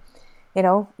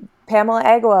 Pamela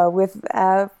Agua with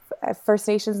First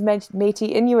Nations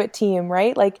Métis Inuit team,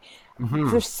 right? Like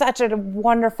there's such a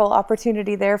wonderful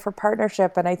opportunity there for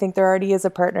partnership. And I think there already is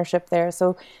a partnership there.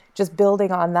 So just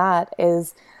building on that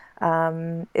is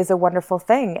a wonderful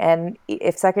thing. And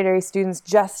if secondary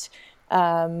students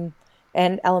and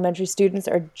elementary students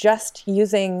are just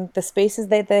using the spaces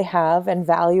that they have and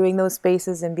valuing those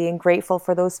spaces and being grateful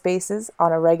for those spaces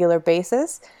on a regular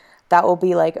basis, that will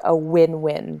be like a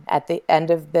win-win at the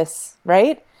end of this,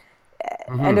 right?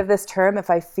 End of this term, if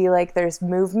I feel like there's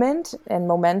movement and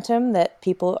momentum that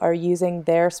people are using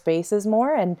their spaces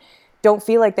more and don't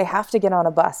feel like they have to get on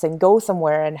a bus and go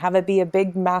somewhere and have it be a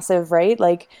big, massive, right?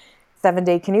 Like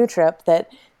 7-day canoe trip, that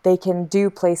they can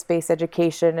do place-based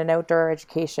education and outdoor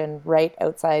education right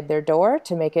outside their door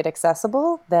to make it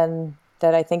accessible, then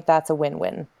that I think that's a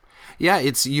win-win. Yeah,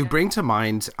 you bring to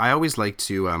mind, I always like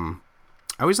to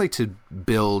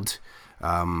build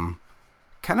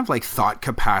kind of like thought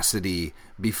capacity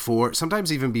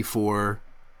sometimes even before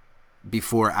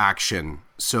action.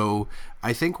 So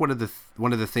I think one of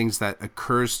the things that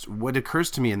occurs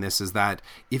to me in this is that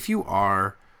if you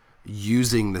are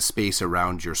using the space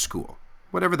around your school,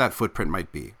 whatever that footprint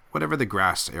might be, whatever the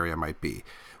grass area might be,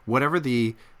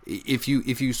 if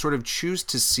you sort of choose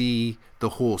to see the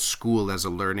whole school as a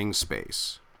learning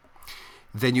space,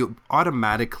 then you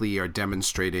automatically are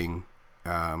demonstrating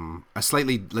a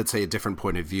slightly, let's say, a different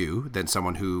point of view than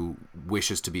someone who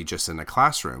wishes to be just in a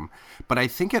classroom. But I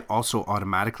think it also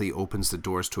automatically opens the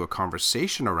doors to a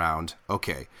conversation around,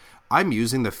 okay, I'm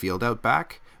using the field out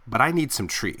back, but I need some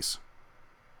trees.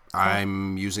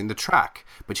 I'm using the track,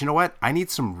 but you know what? I need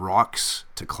some rocks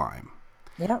to climb.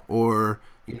 Yeah. Or,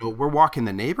 we're walking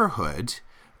the neighborhood.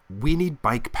 We need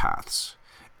bike paths.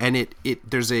 And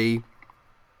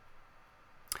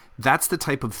that's the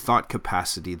type of thought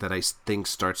capacity that I think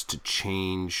starts to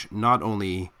change not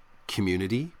only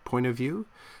community point of view,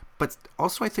 but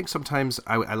also I think sometimes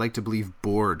I like to believe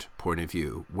board point of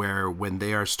view, where when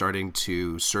they are starting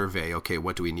to survey, okay,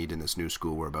 what do we need in this new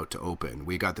school we're about to open?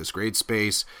 We got this great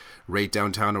space right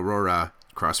downtown Aurora,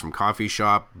 across from coffee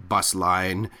shop, bus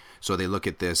line. So they look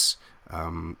at this,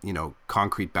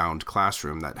 concrete bound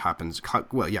classroom that happens,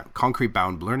 concrete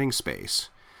bound learning space.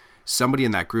 Somebody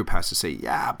in that group has to say,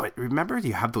 yeah, but remember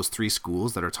you have those 3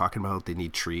 schools that are talking about they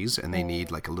need trees and they need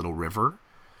like a little river.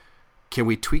 Can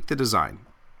we tweak the design?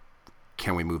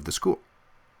 Can we move the school?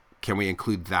 Can we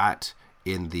include that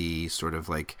in the sort of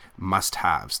like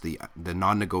must-haves, the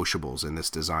non-negotiables in this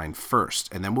design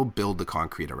first, and then we'll build the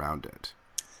concrete around it?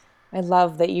 I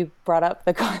love that you brought up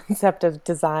the concept of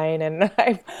design, and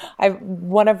I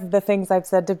one of the things I've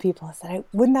said to people is that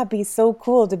wouldn't that be so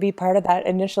cool to be part of that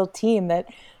initial team that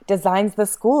designs the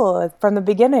school from the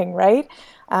beginning, right?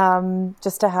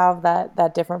 Just to have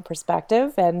that different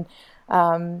perspective. And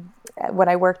when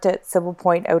I worked at Civil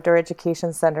Point Outdoor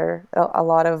Education Center, a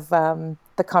lot of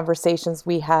the conversations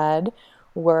we had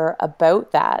were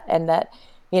about that, and that,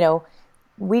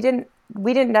 we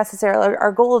didn't necessarily,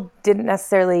 our goal didn't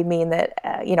necessarily mean that,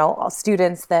 all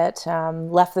students that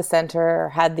left the center or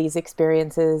had these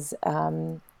experiences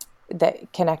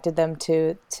that connected them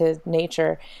to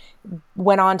nature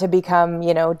went on to become,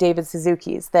 David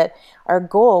Suzuki's. That our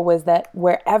goal was that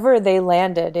wherever they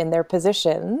landed in their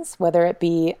positions, whether it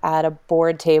be at a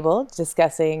board table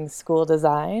discussing school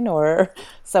design or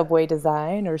subway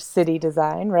design or city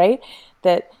design, right,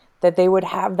 that they would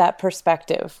have that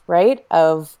perspective, right,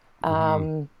 of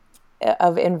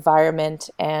environment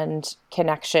and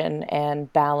connection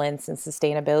and balance and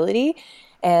sustainability,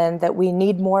 and that we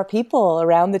need more people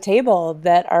around the table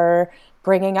that are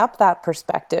bringing up that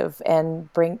perspective and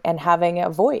having a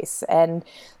voice. And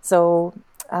so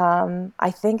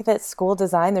I think that school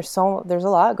design, there's a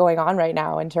lot going on right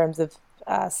now in terms of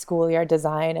schoolyard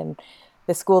design. And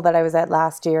the school that I was at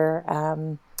last year,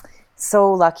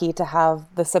 so lucky to have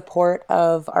the support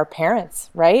of our parents,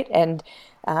 right? And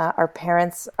our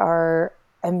parents are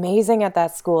amazing at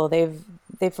that school. They've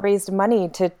raised money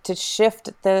to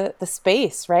shift the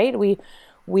space, right?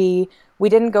 We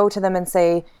didn't go to them and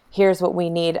say, here's what we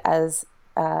need as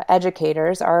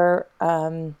educators. Our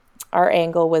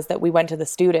angle was that we went to the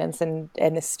students, and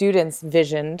the students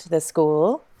visioned the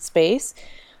school space.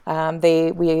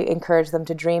 We encouraged them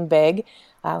to dream big.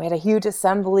 We had a huge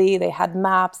assembly. They had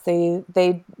maps. They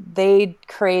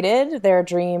created their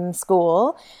dream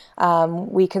school.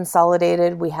 We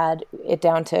consolidated. We had it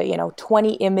down to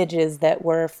 20 images that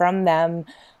were from them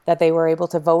that they were able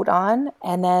to vote on.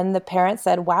 And then the parents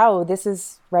said, wow, this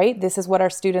is right. This is what our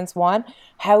students want.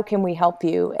 How can we help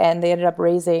you? And they ended up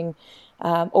raising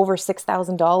over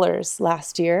 $6,000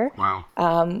 last year.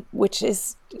 Wow. Which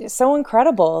is so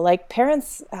incredible. Like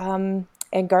parents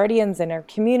and guardians in our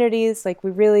communities, like we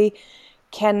really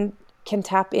can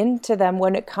tap into them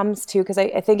when it comes to, because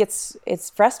I think it's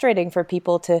frustrating for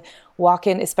people to walk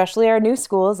in, especially our new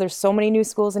schools. There's so many new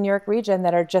schools in New York region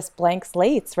that are just blank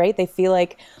slates, right? They feel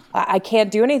like I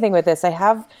can't do anything with this. I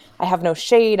have no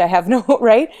shade. I have no,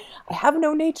 right? I have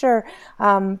no nature.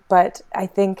 But I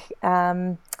think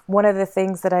one of the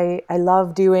things that I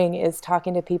love doing is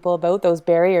talking to people about those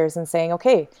barriers and saying,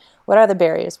 okay, what are the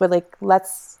barriers? We're like,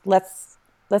 let's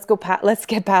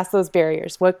get past those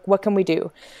barriers. What can we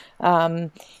do?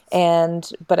 But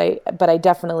I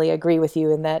definitely agree with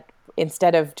you in that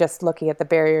instead of just looking at the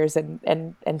barriers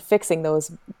and fixing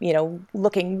those,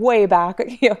 looking way back,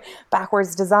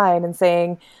 backwards design and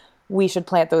saying we should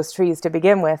plant those trees to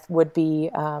begin with would be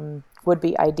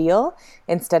ideal,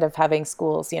 instead of having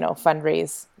schools,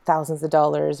 fundraise thousands of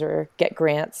dollars or get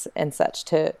grants and such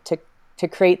to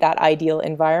create that ideal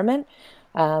environment.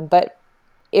 But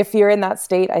if you're in that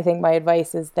state, I think my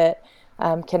advice is that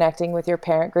connecting with your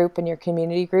parent group and your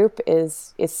community group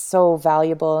is so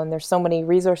valuable. And there's so many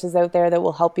resources out there that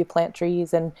will help you plant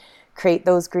trees and create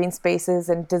those green spaces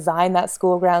and design that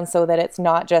school ground so that it's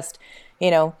not just,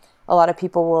 a lot of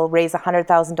people will raise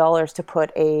 $100,000 to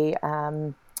put a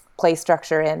play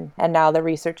structure in. And now the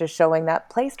research is showing that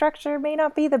play structure may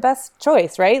not be the best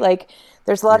choice, right? Like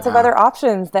there's lots of other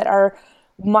options that are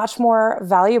much more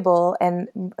valuable and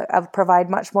provide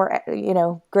much more,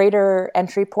 greater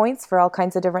entry points for all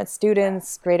kinds of different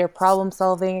students, greater problem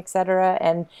solving, etc.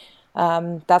 And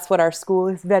that's what our school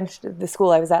is. The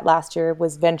school I was at last year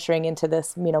was venturing into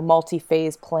this,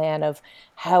 multi-phase plan of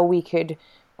how we could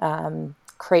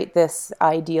create this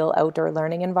ideal outdoor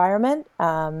learning environment.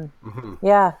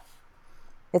 Yeah,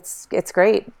 it's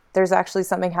great. There's actually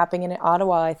something happening in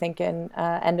Ottawa, I think, in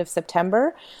end of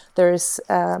September. There's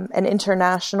an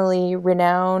internationally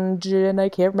renowned, and I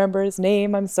can't remember his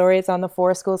name, I'm sorry, it's on the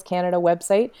Forest Schools Canada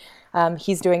website.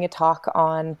 He's doing a talk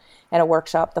on, and a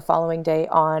workshop the following day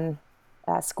on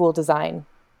school design,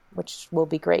 which will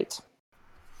be great.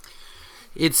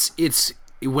 It's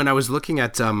when I was looking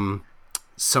at some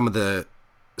of the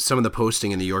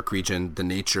posting in the York region, the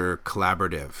Nature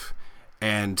Collaborative,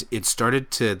 and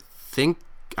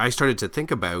I started to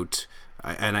think about,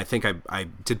 and I think I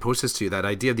did post this to you, that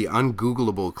idea of the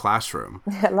ungoogleable classroom.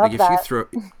 I love that.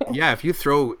 If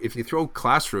you throw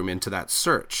classroom into that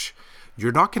search,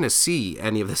 you're not going to see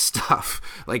any of this stuff.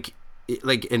 Like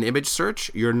an image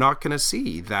search, you're not going to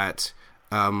see that.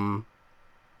 You're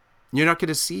not going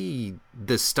to see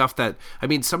the stuff that,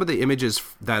 some of the images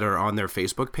that are on their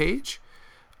Facebook page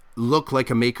look like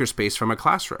a makerspace from a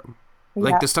classroom. Yeah.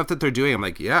 Like the stuff that they're doing, I'm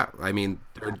like, yeah,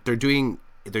 they're doing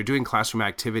classroom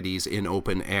activities in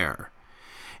open air.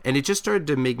 And it just started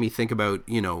to make me think about,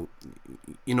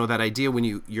 that idea when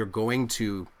you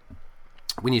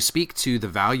speak to the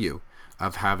value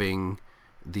of having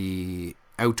the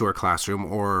outdoor classroom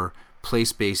or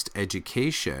place-based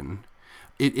education,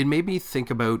 it made me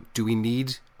think about, do we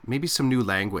need maybe some new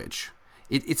language?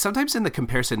 It's sometimes in the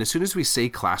comparison, as soon as we say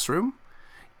classroom,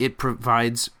 it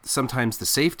provides sometimes the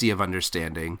safety of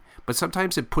understanding, but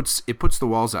sometimes it puts the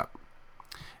walls up.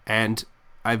 And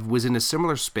I was in a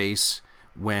similar space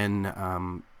when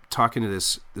talking to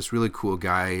this really cool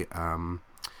guy,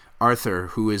 Arthur,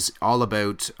 who is all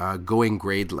about going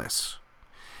gradeless.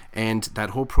 And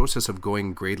that whole process of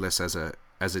going gradeless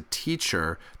as a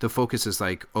teacher, the focus is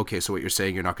like, okay, so what you're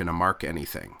saying, you're not going to mark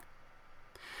anything.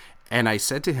 And I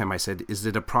said to him, is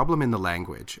it a problem in the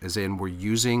language? As in, we're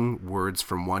using words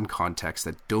from one context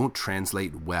that don't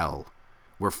translate well.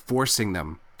 We're forcing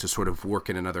them to sort of work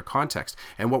in another context.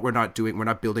 And what we're not doing, we're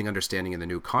not building understanding in the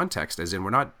new context, as in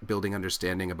we're not building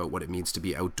understanding about what it means to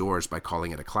be outdoors by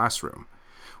calling it a classroom.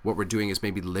 What we're doing is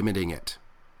maybe limiting it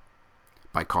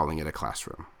by calling it a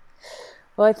classroom.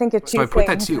 Well, I think so I put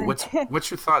that to you. What's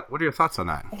your thought? What are your thoughts on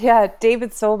that? Yeah,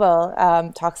 David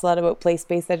Sobel talks a lot about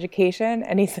place-based education,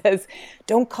 and he says,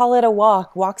 don't call it a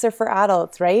walk. Walks are for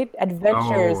adults, right?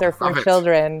 Adventures are for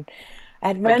children.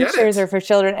 Adventures are for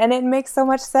children. And it makes so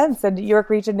much sense. And York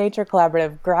Region Nature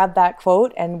Collaborative grabbed that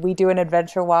quote, and we do an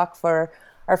adventure walk for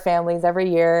our families every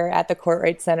year at the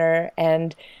Courtright Center.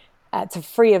 And it's a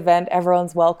free event.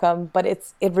 Everyone's welcome. But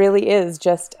it really is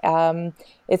just,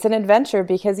 it's an adventure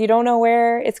because you don't know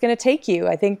where it's going to take you.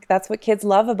 I think that's what kids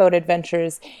love about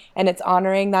adventures. And it's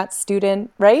honoring that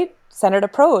student, right? Centered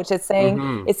approach. It's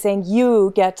saying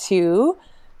you get to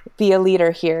be a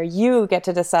leader here. You get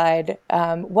to decide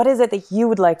what is it that you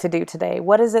would like to do today?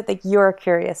 What is it that you're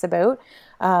curious about?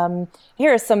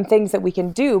 Here are some things that we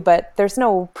can do, but there's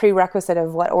no prerequisite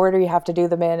of what order you have to do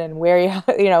them in and where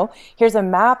here's a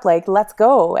map, like let's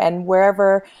go. And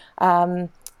wherever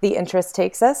the interest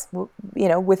takes us,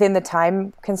 within the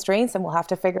time constraints, and we'll have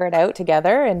to figure it out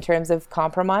together in terms of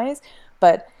compromise.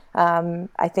 But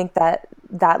I think that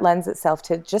lends itself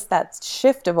to just that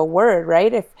shift of a word,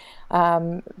 right? If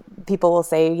people will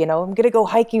say, I'm going to go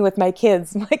hiking with my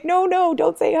kids. I'm like, no,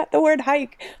 don't say the word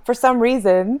hike. For some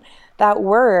reason, that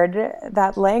word,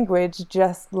 that language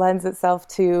just lends itself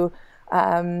to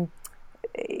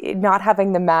not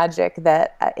having the magic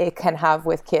that it can have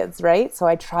with kids, right? So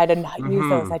I try to not use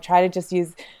those. I try to just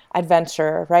use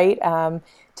adventure, right?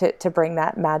 To bring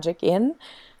that magic in.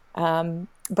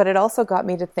 But it also got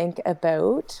me to think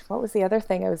about, what was the other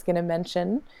thing I was going to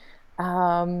mention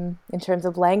in terms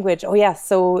of language? Oh, yeah.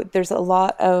 So there's a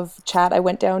lot of chat. I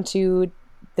went down to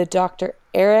the Dr.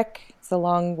 Eric, it's a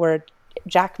long word,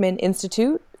 Jackman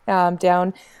Institute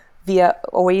down via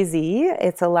OAZ.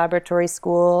 It's a laboratory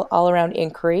school all around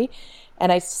inquiry.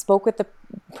 And I spoke with the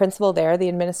principal there, the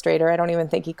administrator. I don't even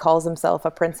think he calls himself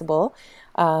a principal.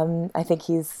 I think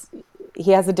he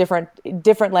has a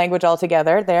different language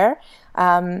altogether there.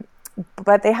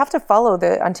 But they have to follow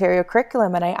the Ontario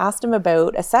curriculum. And I asked him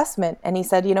about assessment. And he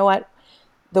said, you know what?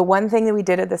 The one thing that we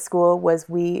did at the school was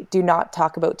we do not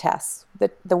talk about tests.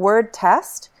 The word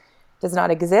test does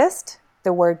not exist.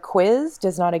 The word quiz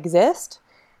does not exist.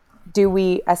 Do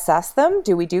we assess them?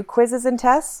 Do we do quizzes and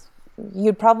tests?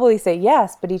 you'd probably say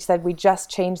yes, but he said, we just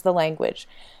changed the language.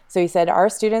 So he said, our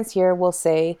students here will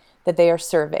say that they are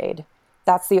surveyed.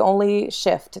 That's the only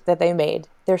shift that they made.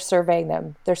 They're surveying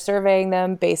them. They're surveying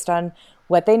them based on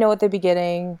what they know at the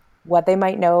beginning, what they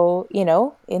might know,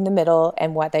 in the middle,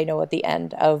 and what they know at the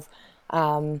end of,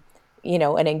 an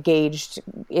engaged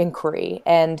inquiry.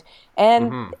 And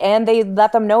they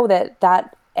let them know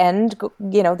that end,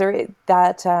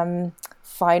 that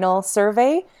final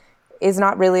survey is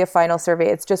not really a final survey.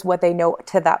 It's just what they know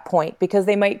to that point, because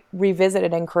they might revisit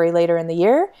an inquiry later in the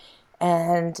year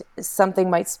and something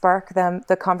might spark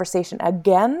the conversation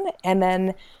again, and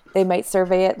then they might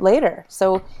survey it later.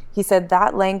 So he said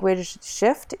that language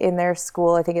shift in their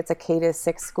school, I think it's a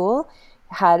K-6 school,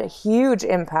 had a huge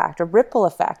impact, a ripple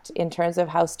effect in terms of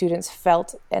how students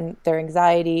felt and their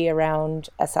anxiety around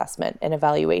assessment and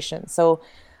evaluation. So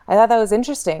I thought that was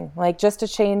interesting, like just to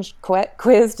change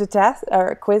quiz to test,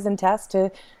 or quiz and test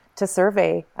to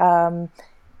survey.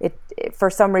 It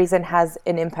for some reason has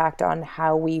an impact on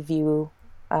how we view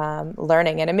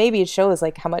learning, and maybe it shows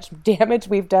like how much damage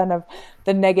we've done of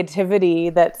the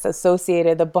negativity that's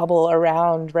associated, the bubble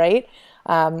around, right?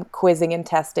 Quizzing and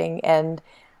testing, and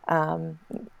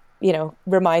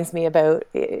reminds me about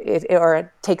it, or it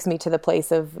takes me to the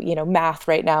place of, math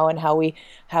right now, and how we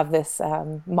have this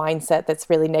mindset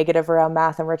that's really negative around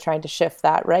math, and we're trying to shift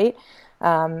that, right?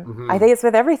 I think it's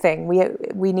with everything.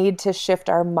 We need to shift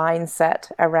our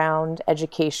mindset around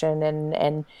education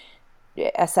and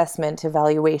assessment,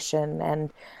 evaluation,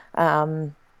 and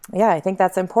I think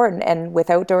that's important. And with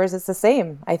outdoors, it's the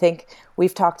same. I think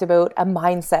we've talked about a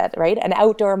mindset, right? An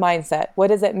outdoor mindset. What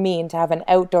does it mean to have an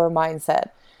outdoor mindset?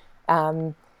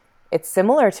 It's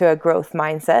similar to a growth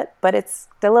mindset, but it's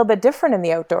a little bit different in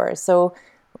the outdoors. So,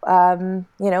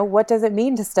 what does it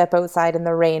mean to step outside in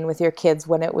the rain with your kids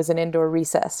when it was an indoor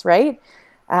recess, right?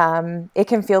 It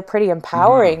can feel pretty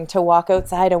empowering to walk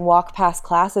outside and walk past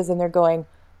classes and they're going,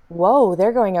 whoa,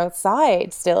 they're going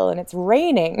outside still and it's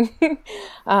raining.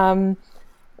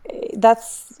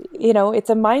 That's, it's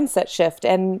a mindset shift.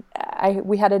 And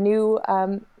we had a new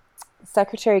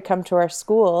secretary come to our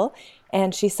school,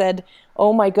 and she said,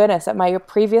 oh my goodness, at my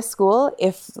previous school,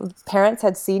 if parents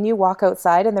had seen you walk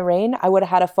outside in the rain, I would have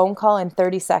had a phone call in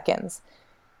 30 seconds.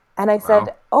 And I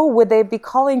said, oh, would they be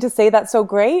calling to say that's so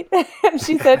great? And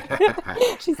she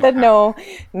said, no,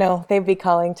 they'd be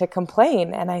calling to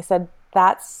complain. And I said,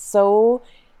 that's so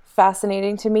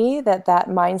fascinating to me that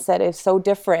mindset is so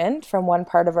different from one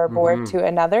part of our board to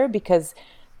another, because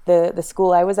the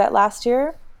school I was at last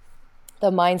year,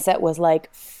 the mindset was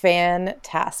like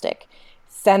fantastic.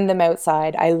 Send them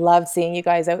outside. I love seeing you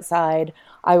guys outside.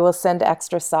 I will send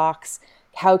extra socks.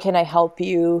 How can I help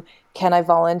you? Can I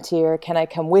volunteer? Can I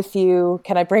come with you?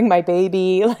 Can I bring my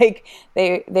baby? Like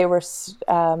they were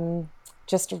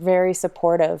just very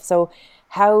supportive. So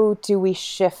how do we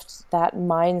shift that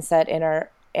mindset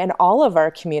in all of our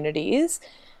communities,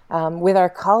 with our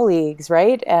colleagues,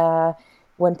 right?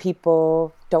 When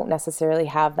people don't necessarily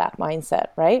have that mindset,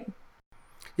 right?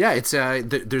 Yeah, it's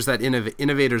there's that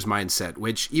innovator's mindset,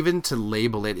 which even to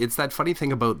label it, it's that funny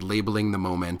thing about labeling the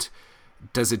moment.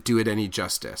 Does it do it any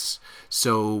justice?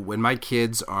 So when my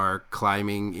kids are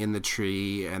climbing in the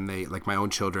tree, and they, like my own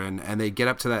children, and they get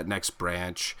up to that next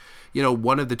branch,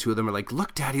 one of the two of them are like,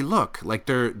 look, Daddy, look. Like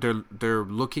they're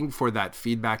looking for that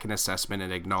feedback and assessment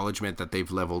and acknowledgement that they've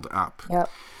leveled up. Yep.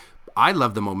 I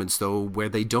love the moments, though, where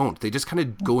they don't. They just kind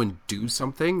of go and do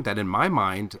something that in my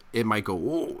mind, it might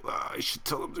go, I should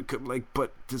tell them to come,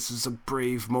 but this is a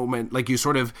brave moment. Like you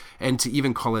sort of, and to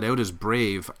even call it out as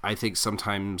brave, I think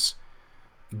sometimes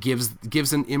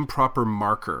gives an improper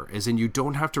marker, as in you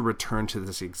don't have to return to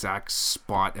this exact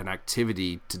spot and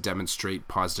activity to demonstrate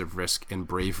positive risk and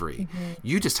bravery.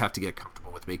 You just have to get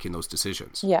comfortable with making those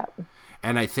decisions. Yeah.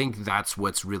 And I think that's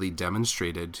what's really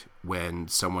demonstrated when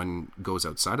someone goes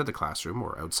outside of the classroom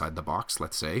or outside the box,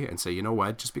 let's say, and say, you know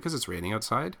what, just because it's raining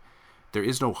outside, there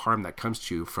is no harm that comes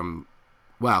to you from,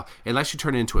 well, unless you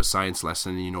turn it into a science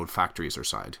lesson and you know factories are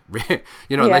outside,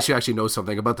 unless you actually know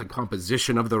something about the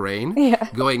composition of the rain,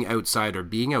 going outside or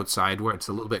being outside where it's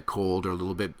a little bit cold or a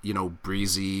little bit,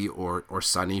 breezy or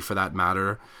sunny for that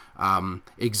matter,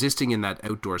 existing in that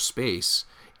outdoor space,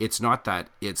 it's not that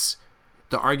it's,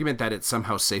 the argument that it's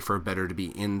somehow safer or better to be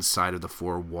inside of the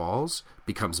four walls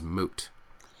becomes moot,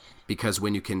 because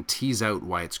when you can tease out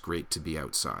why it's great to be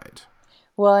outside.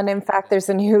 Well, and in fact, there's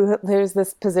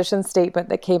this position statement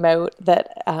that came out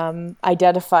that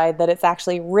identified that it's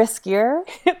actually riskier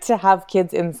to have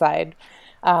kids inside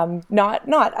I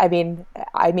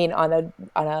mean on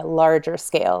a larger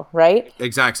scale, right?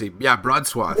 Exactly. Yeah, broad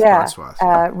swath. Yeah, Broad swath.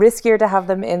 Yeah. riskier to have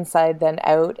them inside than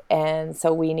out. And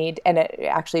so we need, and it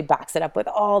actually backs it up with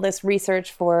all this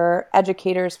research for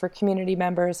educators, for community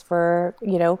members, for,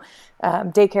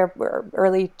 daycare,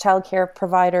 early childcare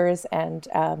providers, and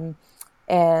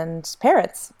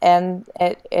parents. And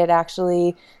it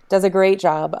actually does a great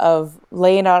job of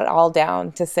laying it all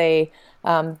down to say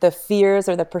the fears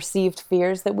or the perceived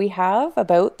fears that we have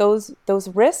about those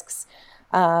risks.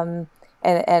 And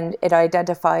it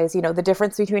identifies, the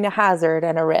difference between a hazard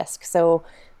and a risk. So,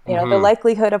 the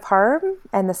likelihood of harm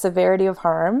and the severity of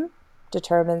harm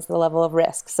determines the level of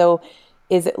risk. So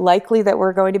is it likely that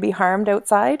we're going to be harmed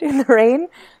outside in the rain?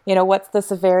 What's the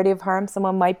severity of harm?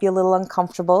 Someone might be a little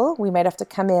uncomfortable. We might have to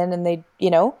come in and they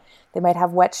might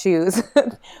have wet shoes.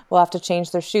 We'll have to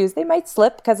change their shoes. They might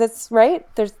slip because it's right.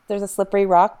 There's a slippery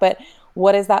rock, but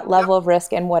what is that level of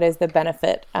risk and what is the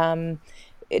benefit?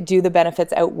 Do the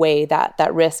benefits outweigh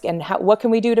that risk, and what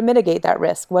can we do to mitigate that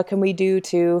risk? What can we do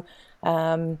to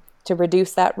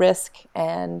reduce that risk?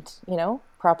 And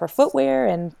proper footwear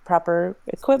and proper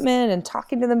equipment, and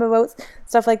talking to them about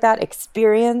stuff like that.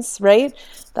 Experience, right?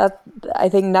 That, I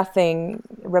think nothing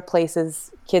replaces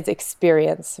kids'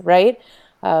 experience, right?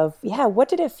 Of, what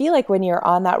did it feel like when you're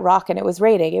on that rock and it was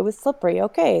raining? It was slippery.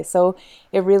 Okay, so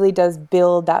it really does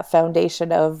build that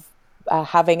foundation of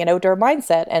having an outdoor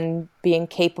mindset and being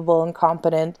capable and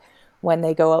competent when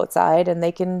they go outside, and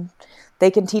they can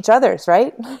teach others,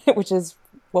 right? Which is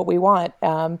what we want,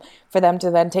 for them to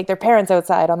then take their parents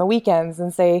outside on the weekends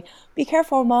and say, be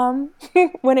careful, Mom,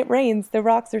 when it rains, the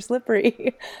rocks are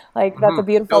slippery. Like, that's a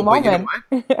beautiful moment.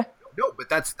 No, but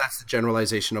that's the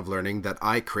generalization of learning that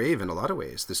I crave in a lot of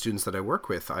ways. The students that I work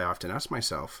with, I often ask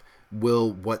myself,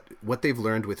 will what they've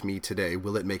learned with me today,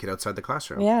 will it make it outside the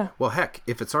classroom? Yeah. Well, heck,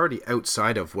 if it's already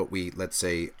outside of what we, let's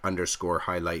say, underscore,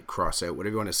 highlight, cross out,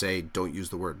 whatever you want to say, don't use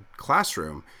the word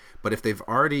classroom. But if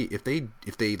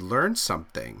they learn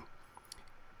something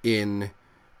in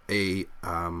a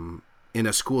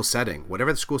school setting,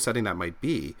 whatever the school setting that might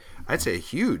be, I'd say a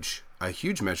huge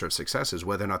measure of success is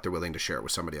whether or not they're willing to share it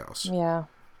with somebody else. Yeah.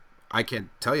 I can't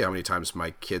tell you how many times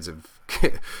my kids have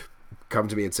come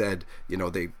to me and said,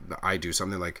 I do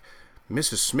something like,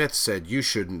 Mrs. Smith said you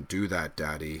shouldn't do that,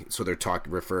 Daddy. So they're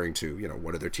referring to,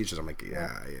 one of their teachers. I'm like,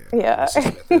 yeah. Mrs.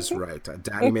 Smith is right.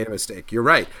 Daddy made a mistake. You're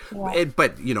right. Yeah.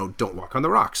 But don't walk on the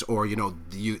rocks. Or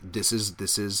this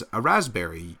is a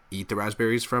raspberry. Eat the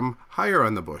raspberries from higher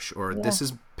on the bush. Or this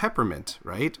is peppermint,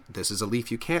 right? This is a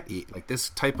leaf you can't eat. Like, this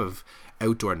type of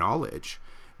outdoor knowledge,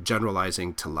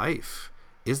 generalizing to life,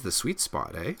 is the sweet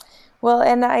spot, eh? Well,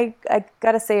 and I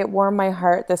gotta say, it warmed my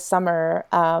heart this summer.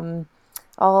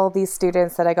 All these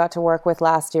students that I got to work with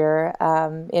last year,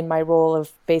 in my role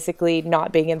of basically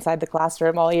not being inside the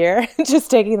classroom all year, just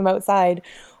taking them outside,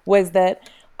 was that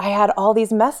I had all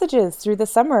these messages through the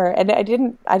summer, and I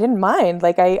didn't mind.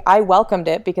 Like, I welcomed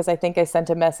it, because I think I sent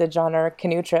a message on our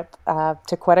canoe trip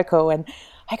to Quetico, and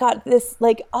I got this,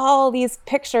 like, all these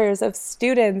pictures of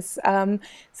students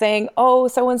saying, oh,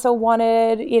 so-and-so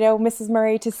wanted, Mrs.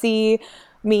 Murray to see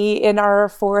me in our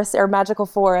forest, our magical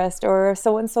forest, or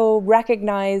so-and-so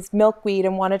recognized milkweed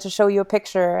and wanted to show you a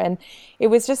picture. And it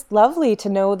was just lovely to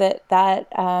know that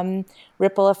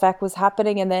ripple effect was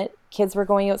happening, and that kids were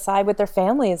going outside with their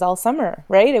families all summer,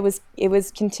 right? It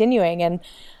was continuing. And,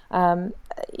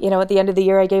 at the end of the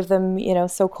year, I gave them,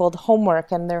 so-called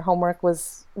homework, and their homework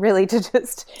was really to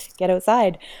just get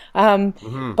outside.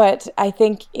 But I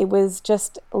think it was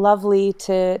just lovely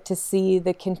to see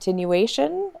the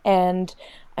continuation. And,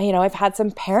 I've had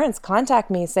some parents contact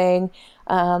me saying,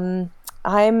 I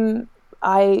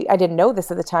didn't know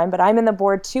this at the time, but I'm in the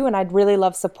board too, and I'd really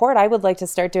love support. I would like to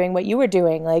start doing what you were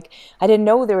doing. Like, I didn't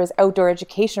know there was outdoor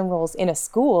education roles in a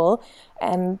school,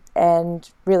 and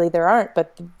really there aren't,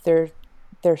 but they're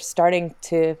starting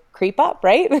to creep up,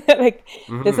 right? Like,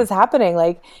 this is happening.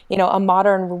 Like, a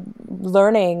modern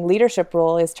learning leadership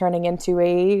role is turning into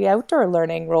a outdoor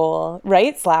learning role,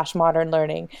 right? / modern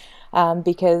learning,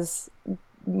 because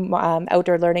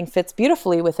outdoor learning fits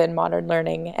beautifully within modern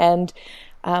learning. And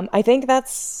I think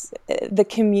that's the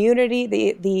community,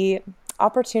 the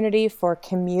opportunity for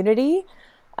community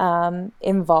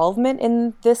involvement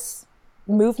in this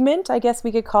movement, I guess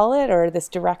we could call it, or this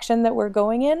direction that we're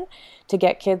going in to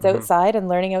get kids outside and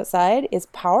learning outside, is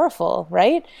powerful,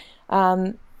 right?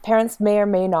 Parents may or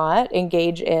may not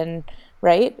engage in,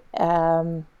 right,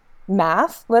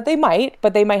 math, but they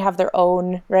might have their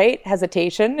own, right,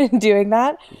 hesitation in doing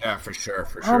that. Yeah, for sure.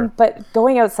 But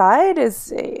going outside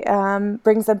is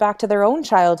brings them back to their own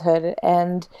childhood,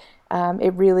 and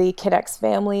it really connects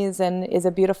families and is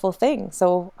a beautiful thing.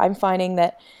 So I'm finding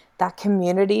that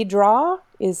community draw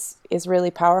is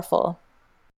really powerful.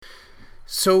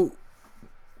 So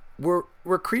we're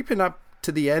creeping up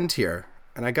to the end here,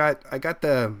 and I got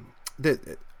the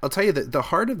I'll tell you that the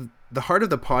heart of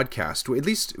the podcast, at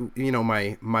least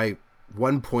my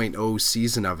 1.0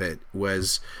 season of it,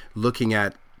 was looking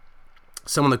at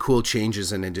some of the cool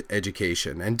changes in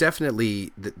education, and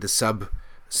definitely the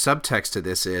subtext to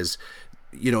this is,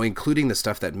 including the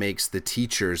stuff that makes the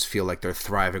teachers feel like they're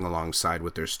thriving alongside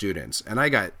with their students. And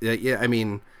I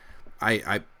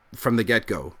from the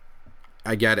get-go,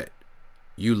 I get it.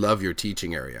 You love your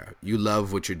teaching area. You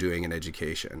love what you're doing in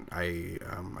education. I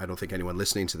don't think anyone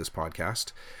listening to this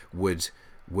podcast would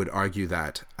argue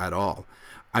that at all.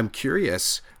 I'm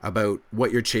curious about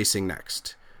what you're chasing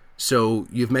next. So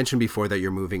you've mentioned before that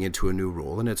you're moving into a new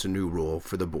role, and it's a new role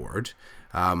for the board.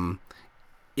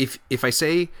 If I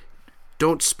say,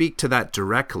 don't speak to that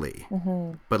directly,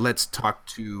 but let's talk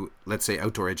to, let's say,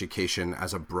 outdoor education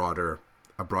as a broader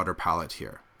palette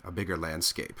here, a bigger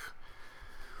landscape.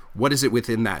 What is it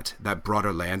within that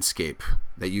broader landscape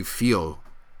that you feel,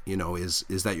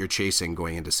 is that you're chasing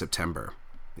going into September?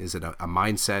 Is it a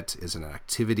mindset? Is it an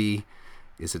activity?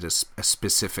 Is it a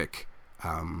specific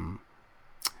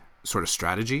sort of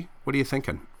strategy? What are you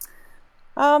thinking?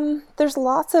 There's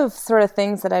lots of sort of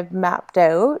things that I've mapped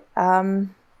out.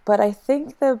 But I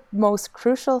think the most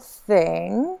crucial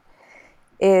thing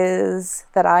is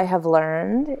that I have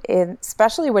learned,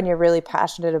 especially when you're really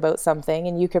passionate about something,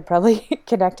 and you could probably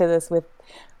connect to this with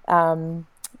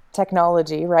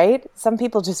technology, right? Some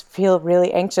people just feel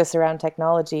really anxious around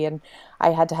technology, and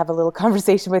I had to have a little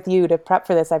conversation with you to prep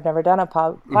for this. I've never done a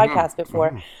podcast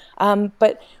before.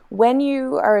 But when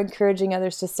you are encouraging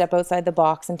others to step outside the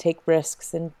box and take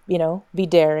risks and, be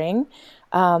daring,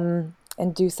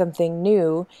 and do something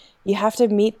new, you have to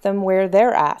meet them where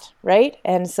they're at, right?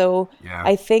 And so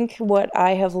I think what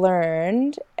I have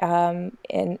learned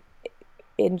in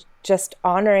just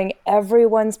honoring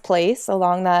everyone's place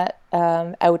along that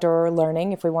outdoor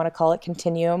learning, if we want to call it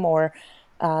continuum, or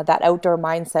that outdoor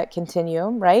mindset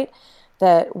continuum, right?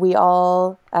 That we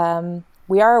all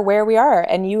we are where we are,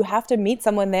 and you have to meet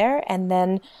someone there. And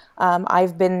then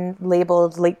I've been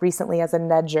labeled recently as a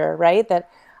nudger, right? That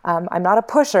I'm not a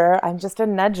pusher, I'm just a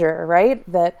nudger, right?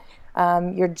 That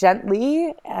you're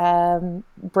gently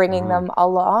bringing them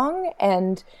along,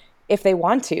 and if they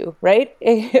want to, right?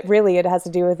 It has to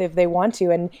do with if they want to,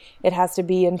 and it has to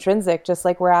be intrinsic, just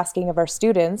like we're asking of our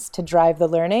students to drive the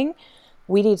learning.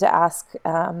 We need to ask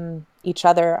each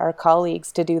other, our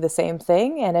colleagues, to do the same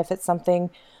thing. And if it's something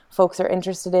folks are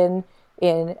interested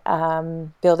in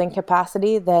building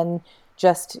capacity, then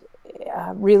just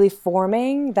really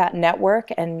forming that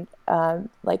network and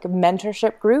like a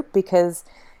mentorship group, because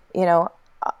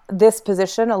this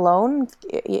position alone,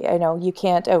 you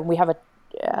can't. We have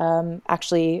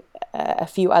actually a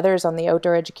few others on the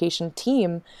outdoor education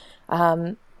team.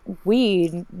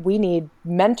 We need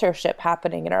mentorship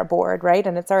happening in our board, right?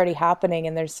 And it's already happening,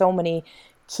 and there's so many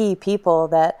key people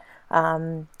that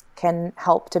can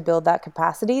help to build that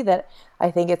capacity, that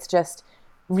I think it's just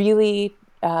really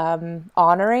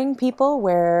honoring people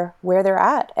where they're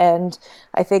at. And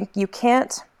I think you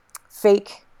can't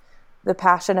fake the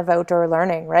passion of outdoor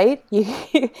learning, right?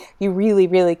 You really,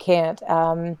 really can't.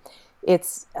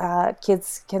 It's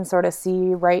kids can sort of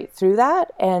see right through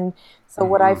that. And so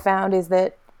what I found is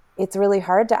that it's really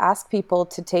hard to ask people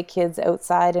to take kids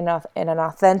outside in an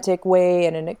authentic way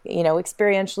and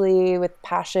experientially with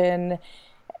passion,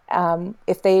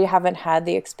 if they haven't had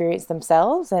the experience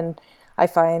themselves. And I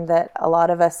find that a lot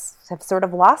of us have sort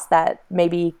of lost that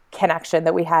maybe connection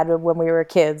that we had when we were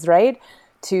kids, right,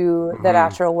 to the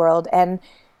natural world. And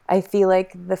I feel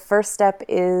like the first step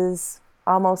is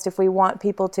almost, if we want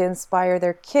people to inspire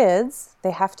their kids,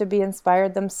 they have to be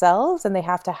inspired themselves, and they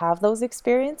have to have those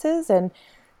experiences. And,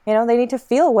 they need to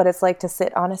feel what it's like to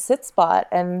sit on a sit spot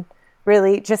and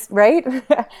really just, right? No,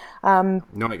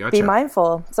 I gotcha. Be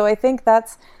mindful. So I think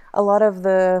that's a lot of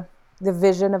the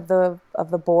vision of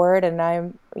the board. And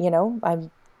I'm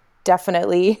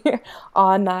definitely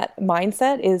on that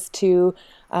mindset, is to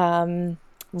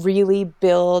really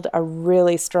build a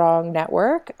really strong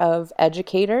network of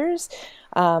educators.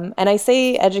 And I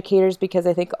say educators because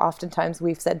I think oftentimes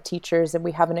we've said teachers and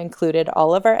we haven't included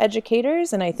all of our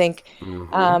educators. And I think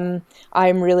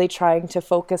I'm really trying to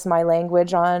focus my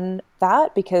language on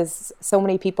that, because so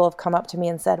many people have come up to me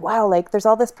and said, wow, like there's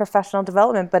all this professional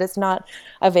development, but it's not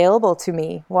available to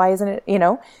me. Why isn't it,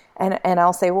 and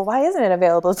I'll say, well, why isn't it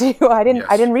available to you? I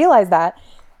didn't realize that.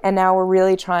 And now we're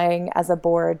really trying as a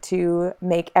board to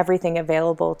make everything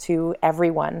available to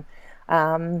everyone.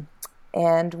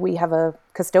 And we have a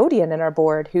custodian in our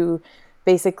board who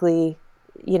basically,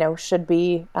 should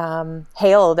be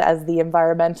hailed as the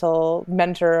environmental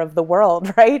mentor of the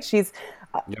world, right? She's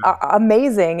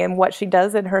amazing in what she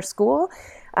does in her school.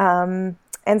 And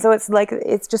so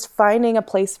it's just finding a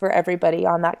place for everybody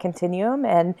on that continuum.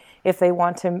 And if they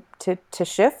want to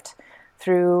shift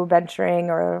through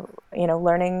venturing or,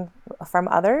 learning from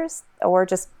others, or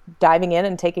just diving in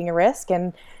and taking a risk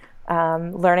and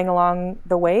learning along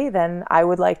the way, then I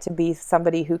would like to be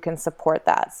somebody who can support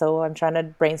that. So I'm trying to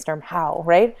brainstorm how,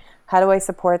 right? How do I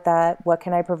support that? What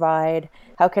can I provide?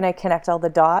 How can I connect all the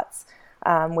dots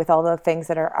with all the things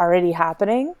that are already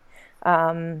happening?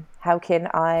 How can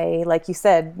I, like you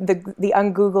said, the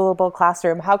ungoogleable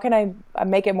classroom, how can I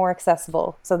make it more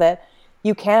accessible so that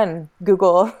you can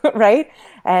Google, right?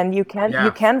 And you can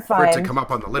find for it to come up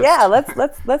on the list. Yeah,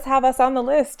 let's have us on the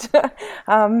list.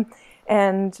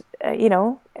 And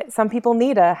some people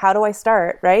need how do I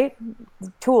start, right?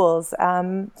 Tools.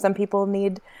 Some people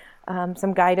need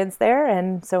some guidance there,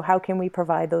 and so how can we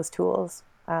provide those tools?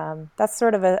 That's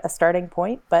sort of a starting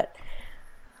point, but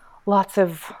lots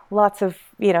of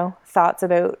thoughts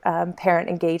about parent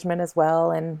engagement as well.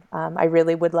 And I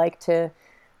really would like to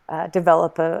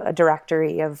develop a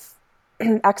directory of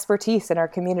expertise in our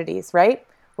communities, right?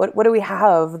 What do we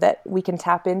have that we can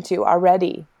tap into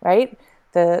already, right?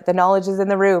 The knowledge is in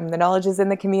the room, the knowledge is in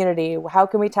the community. How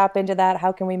can we tap into that?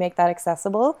 How can we make that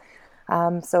accessible?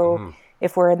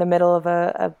 If we're in the middle of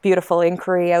a beautiful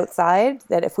inquiry outside,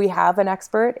 that if we have an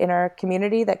expert in our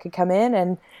community that could come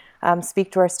in and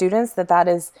speak to our students, that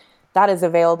is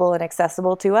available and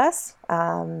accessible to us.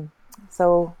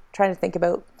 So trying to think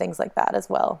about things like that as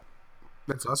well.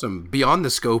 That's awesome. Beyond the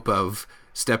scope of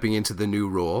stepping into the new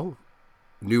role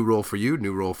for you,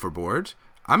 new role for board,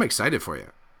 I'm excited for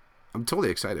you. I'm totally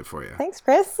excited for you. Thanks,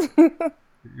 Chris.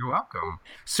 You're welcome.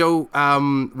 So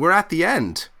we're at the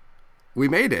end. We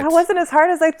made it. That wasn't as hard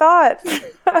as I thought.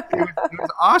 it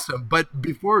was awesome. But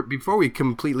before we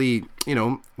completely,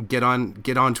 get on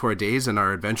to our days and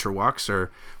our adventure walks,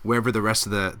 or wherever the rest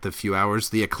of the few hours,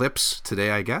 the eclipse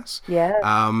today, I guess.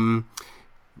 Yeah.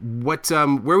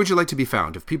 Where would you like to be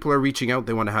found? If people are reaching out,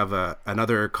 they want to have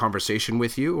another conversation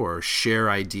with you or share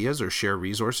ideas or share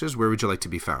resources, where would you like to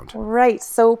be found? Right.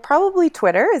 So probably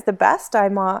Twitter is the best.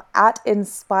 I'm at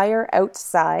Inspire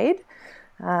Outside,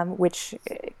 which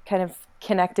kind of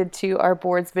connected to our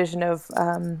board's vision of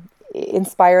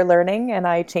inspire learning, and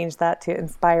I changed that to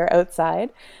Inspire Outside.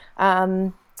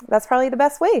 That's probably the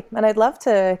best way. And I'd love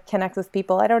to connect with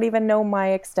people. I don't even know my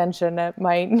extension at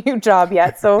my new job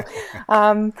yet. So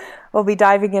we'll be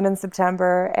diving in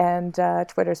September, and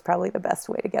Twitter's probably the best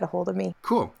way to get a hold of me.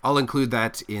 Cool. I'll include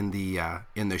that in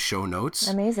the show notes.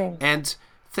 Amazing. And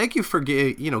thank you for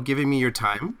giving me your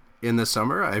time in the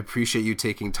summer. I appreciate you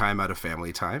taking time out of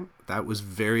family time. That was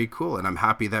very cool. And I'm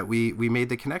happy that we made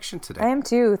the connection today. I am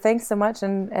too. Thanks so much.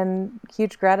 And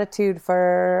huge gratitude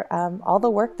for all the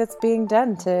work that's being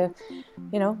done to,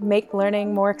 make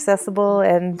learning more accessible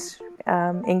and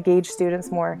engage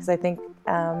students more. Because I think,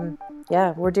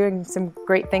 we're doing some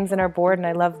great things in our board. And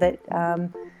I love that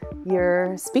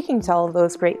you're speaking to all of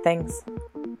those great things.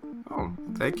 Oh,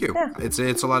 thank you. Yeah. It's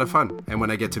a lot of fun. And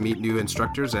when I get to meet new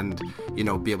instructors and,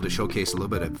 be able to showcase a little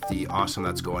bit of the awesome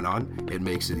that's going on, it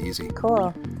makes it easy.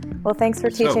 Cool. Well, thanks for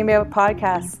teaching me about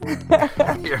podcasts.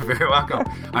 You're very welcome.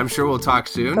 I'm sure we'll talk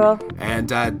soon. Cool. And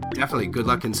definitely good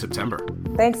luck in September.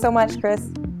 Thanks so much, Chris.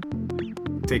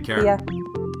 Take care. See ya.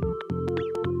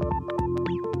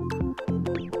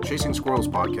 Chasing Squirrels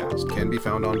podcast can be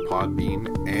found on Podbean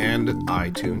and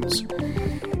iTunes.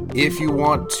 If you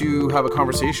want to have a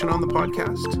conversation on the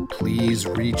podcast, please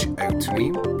reach out to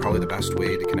me. Probably the best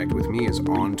way to connect with me is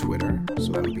on Twitter.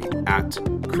 So that would be at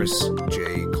Chris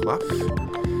J.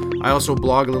 Clough. I also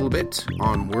blog a little bit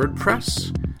on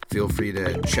WordPress. Feel free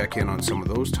to check in on some of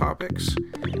those topics.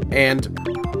 And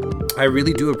I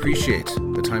really do appreciate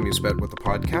the time you spent with the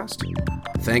podcast.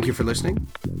 Thank you for listening,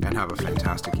 and have a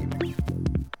fantastic evening.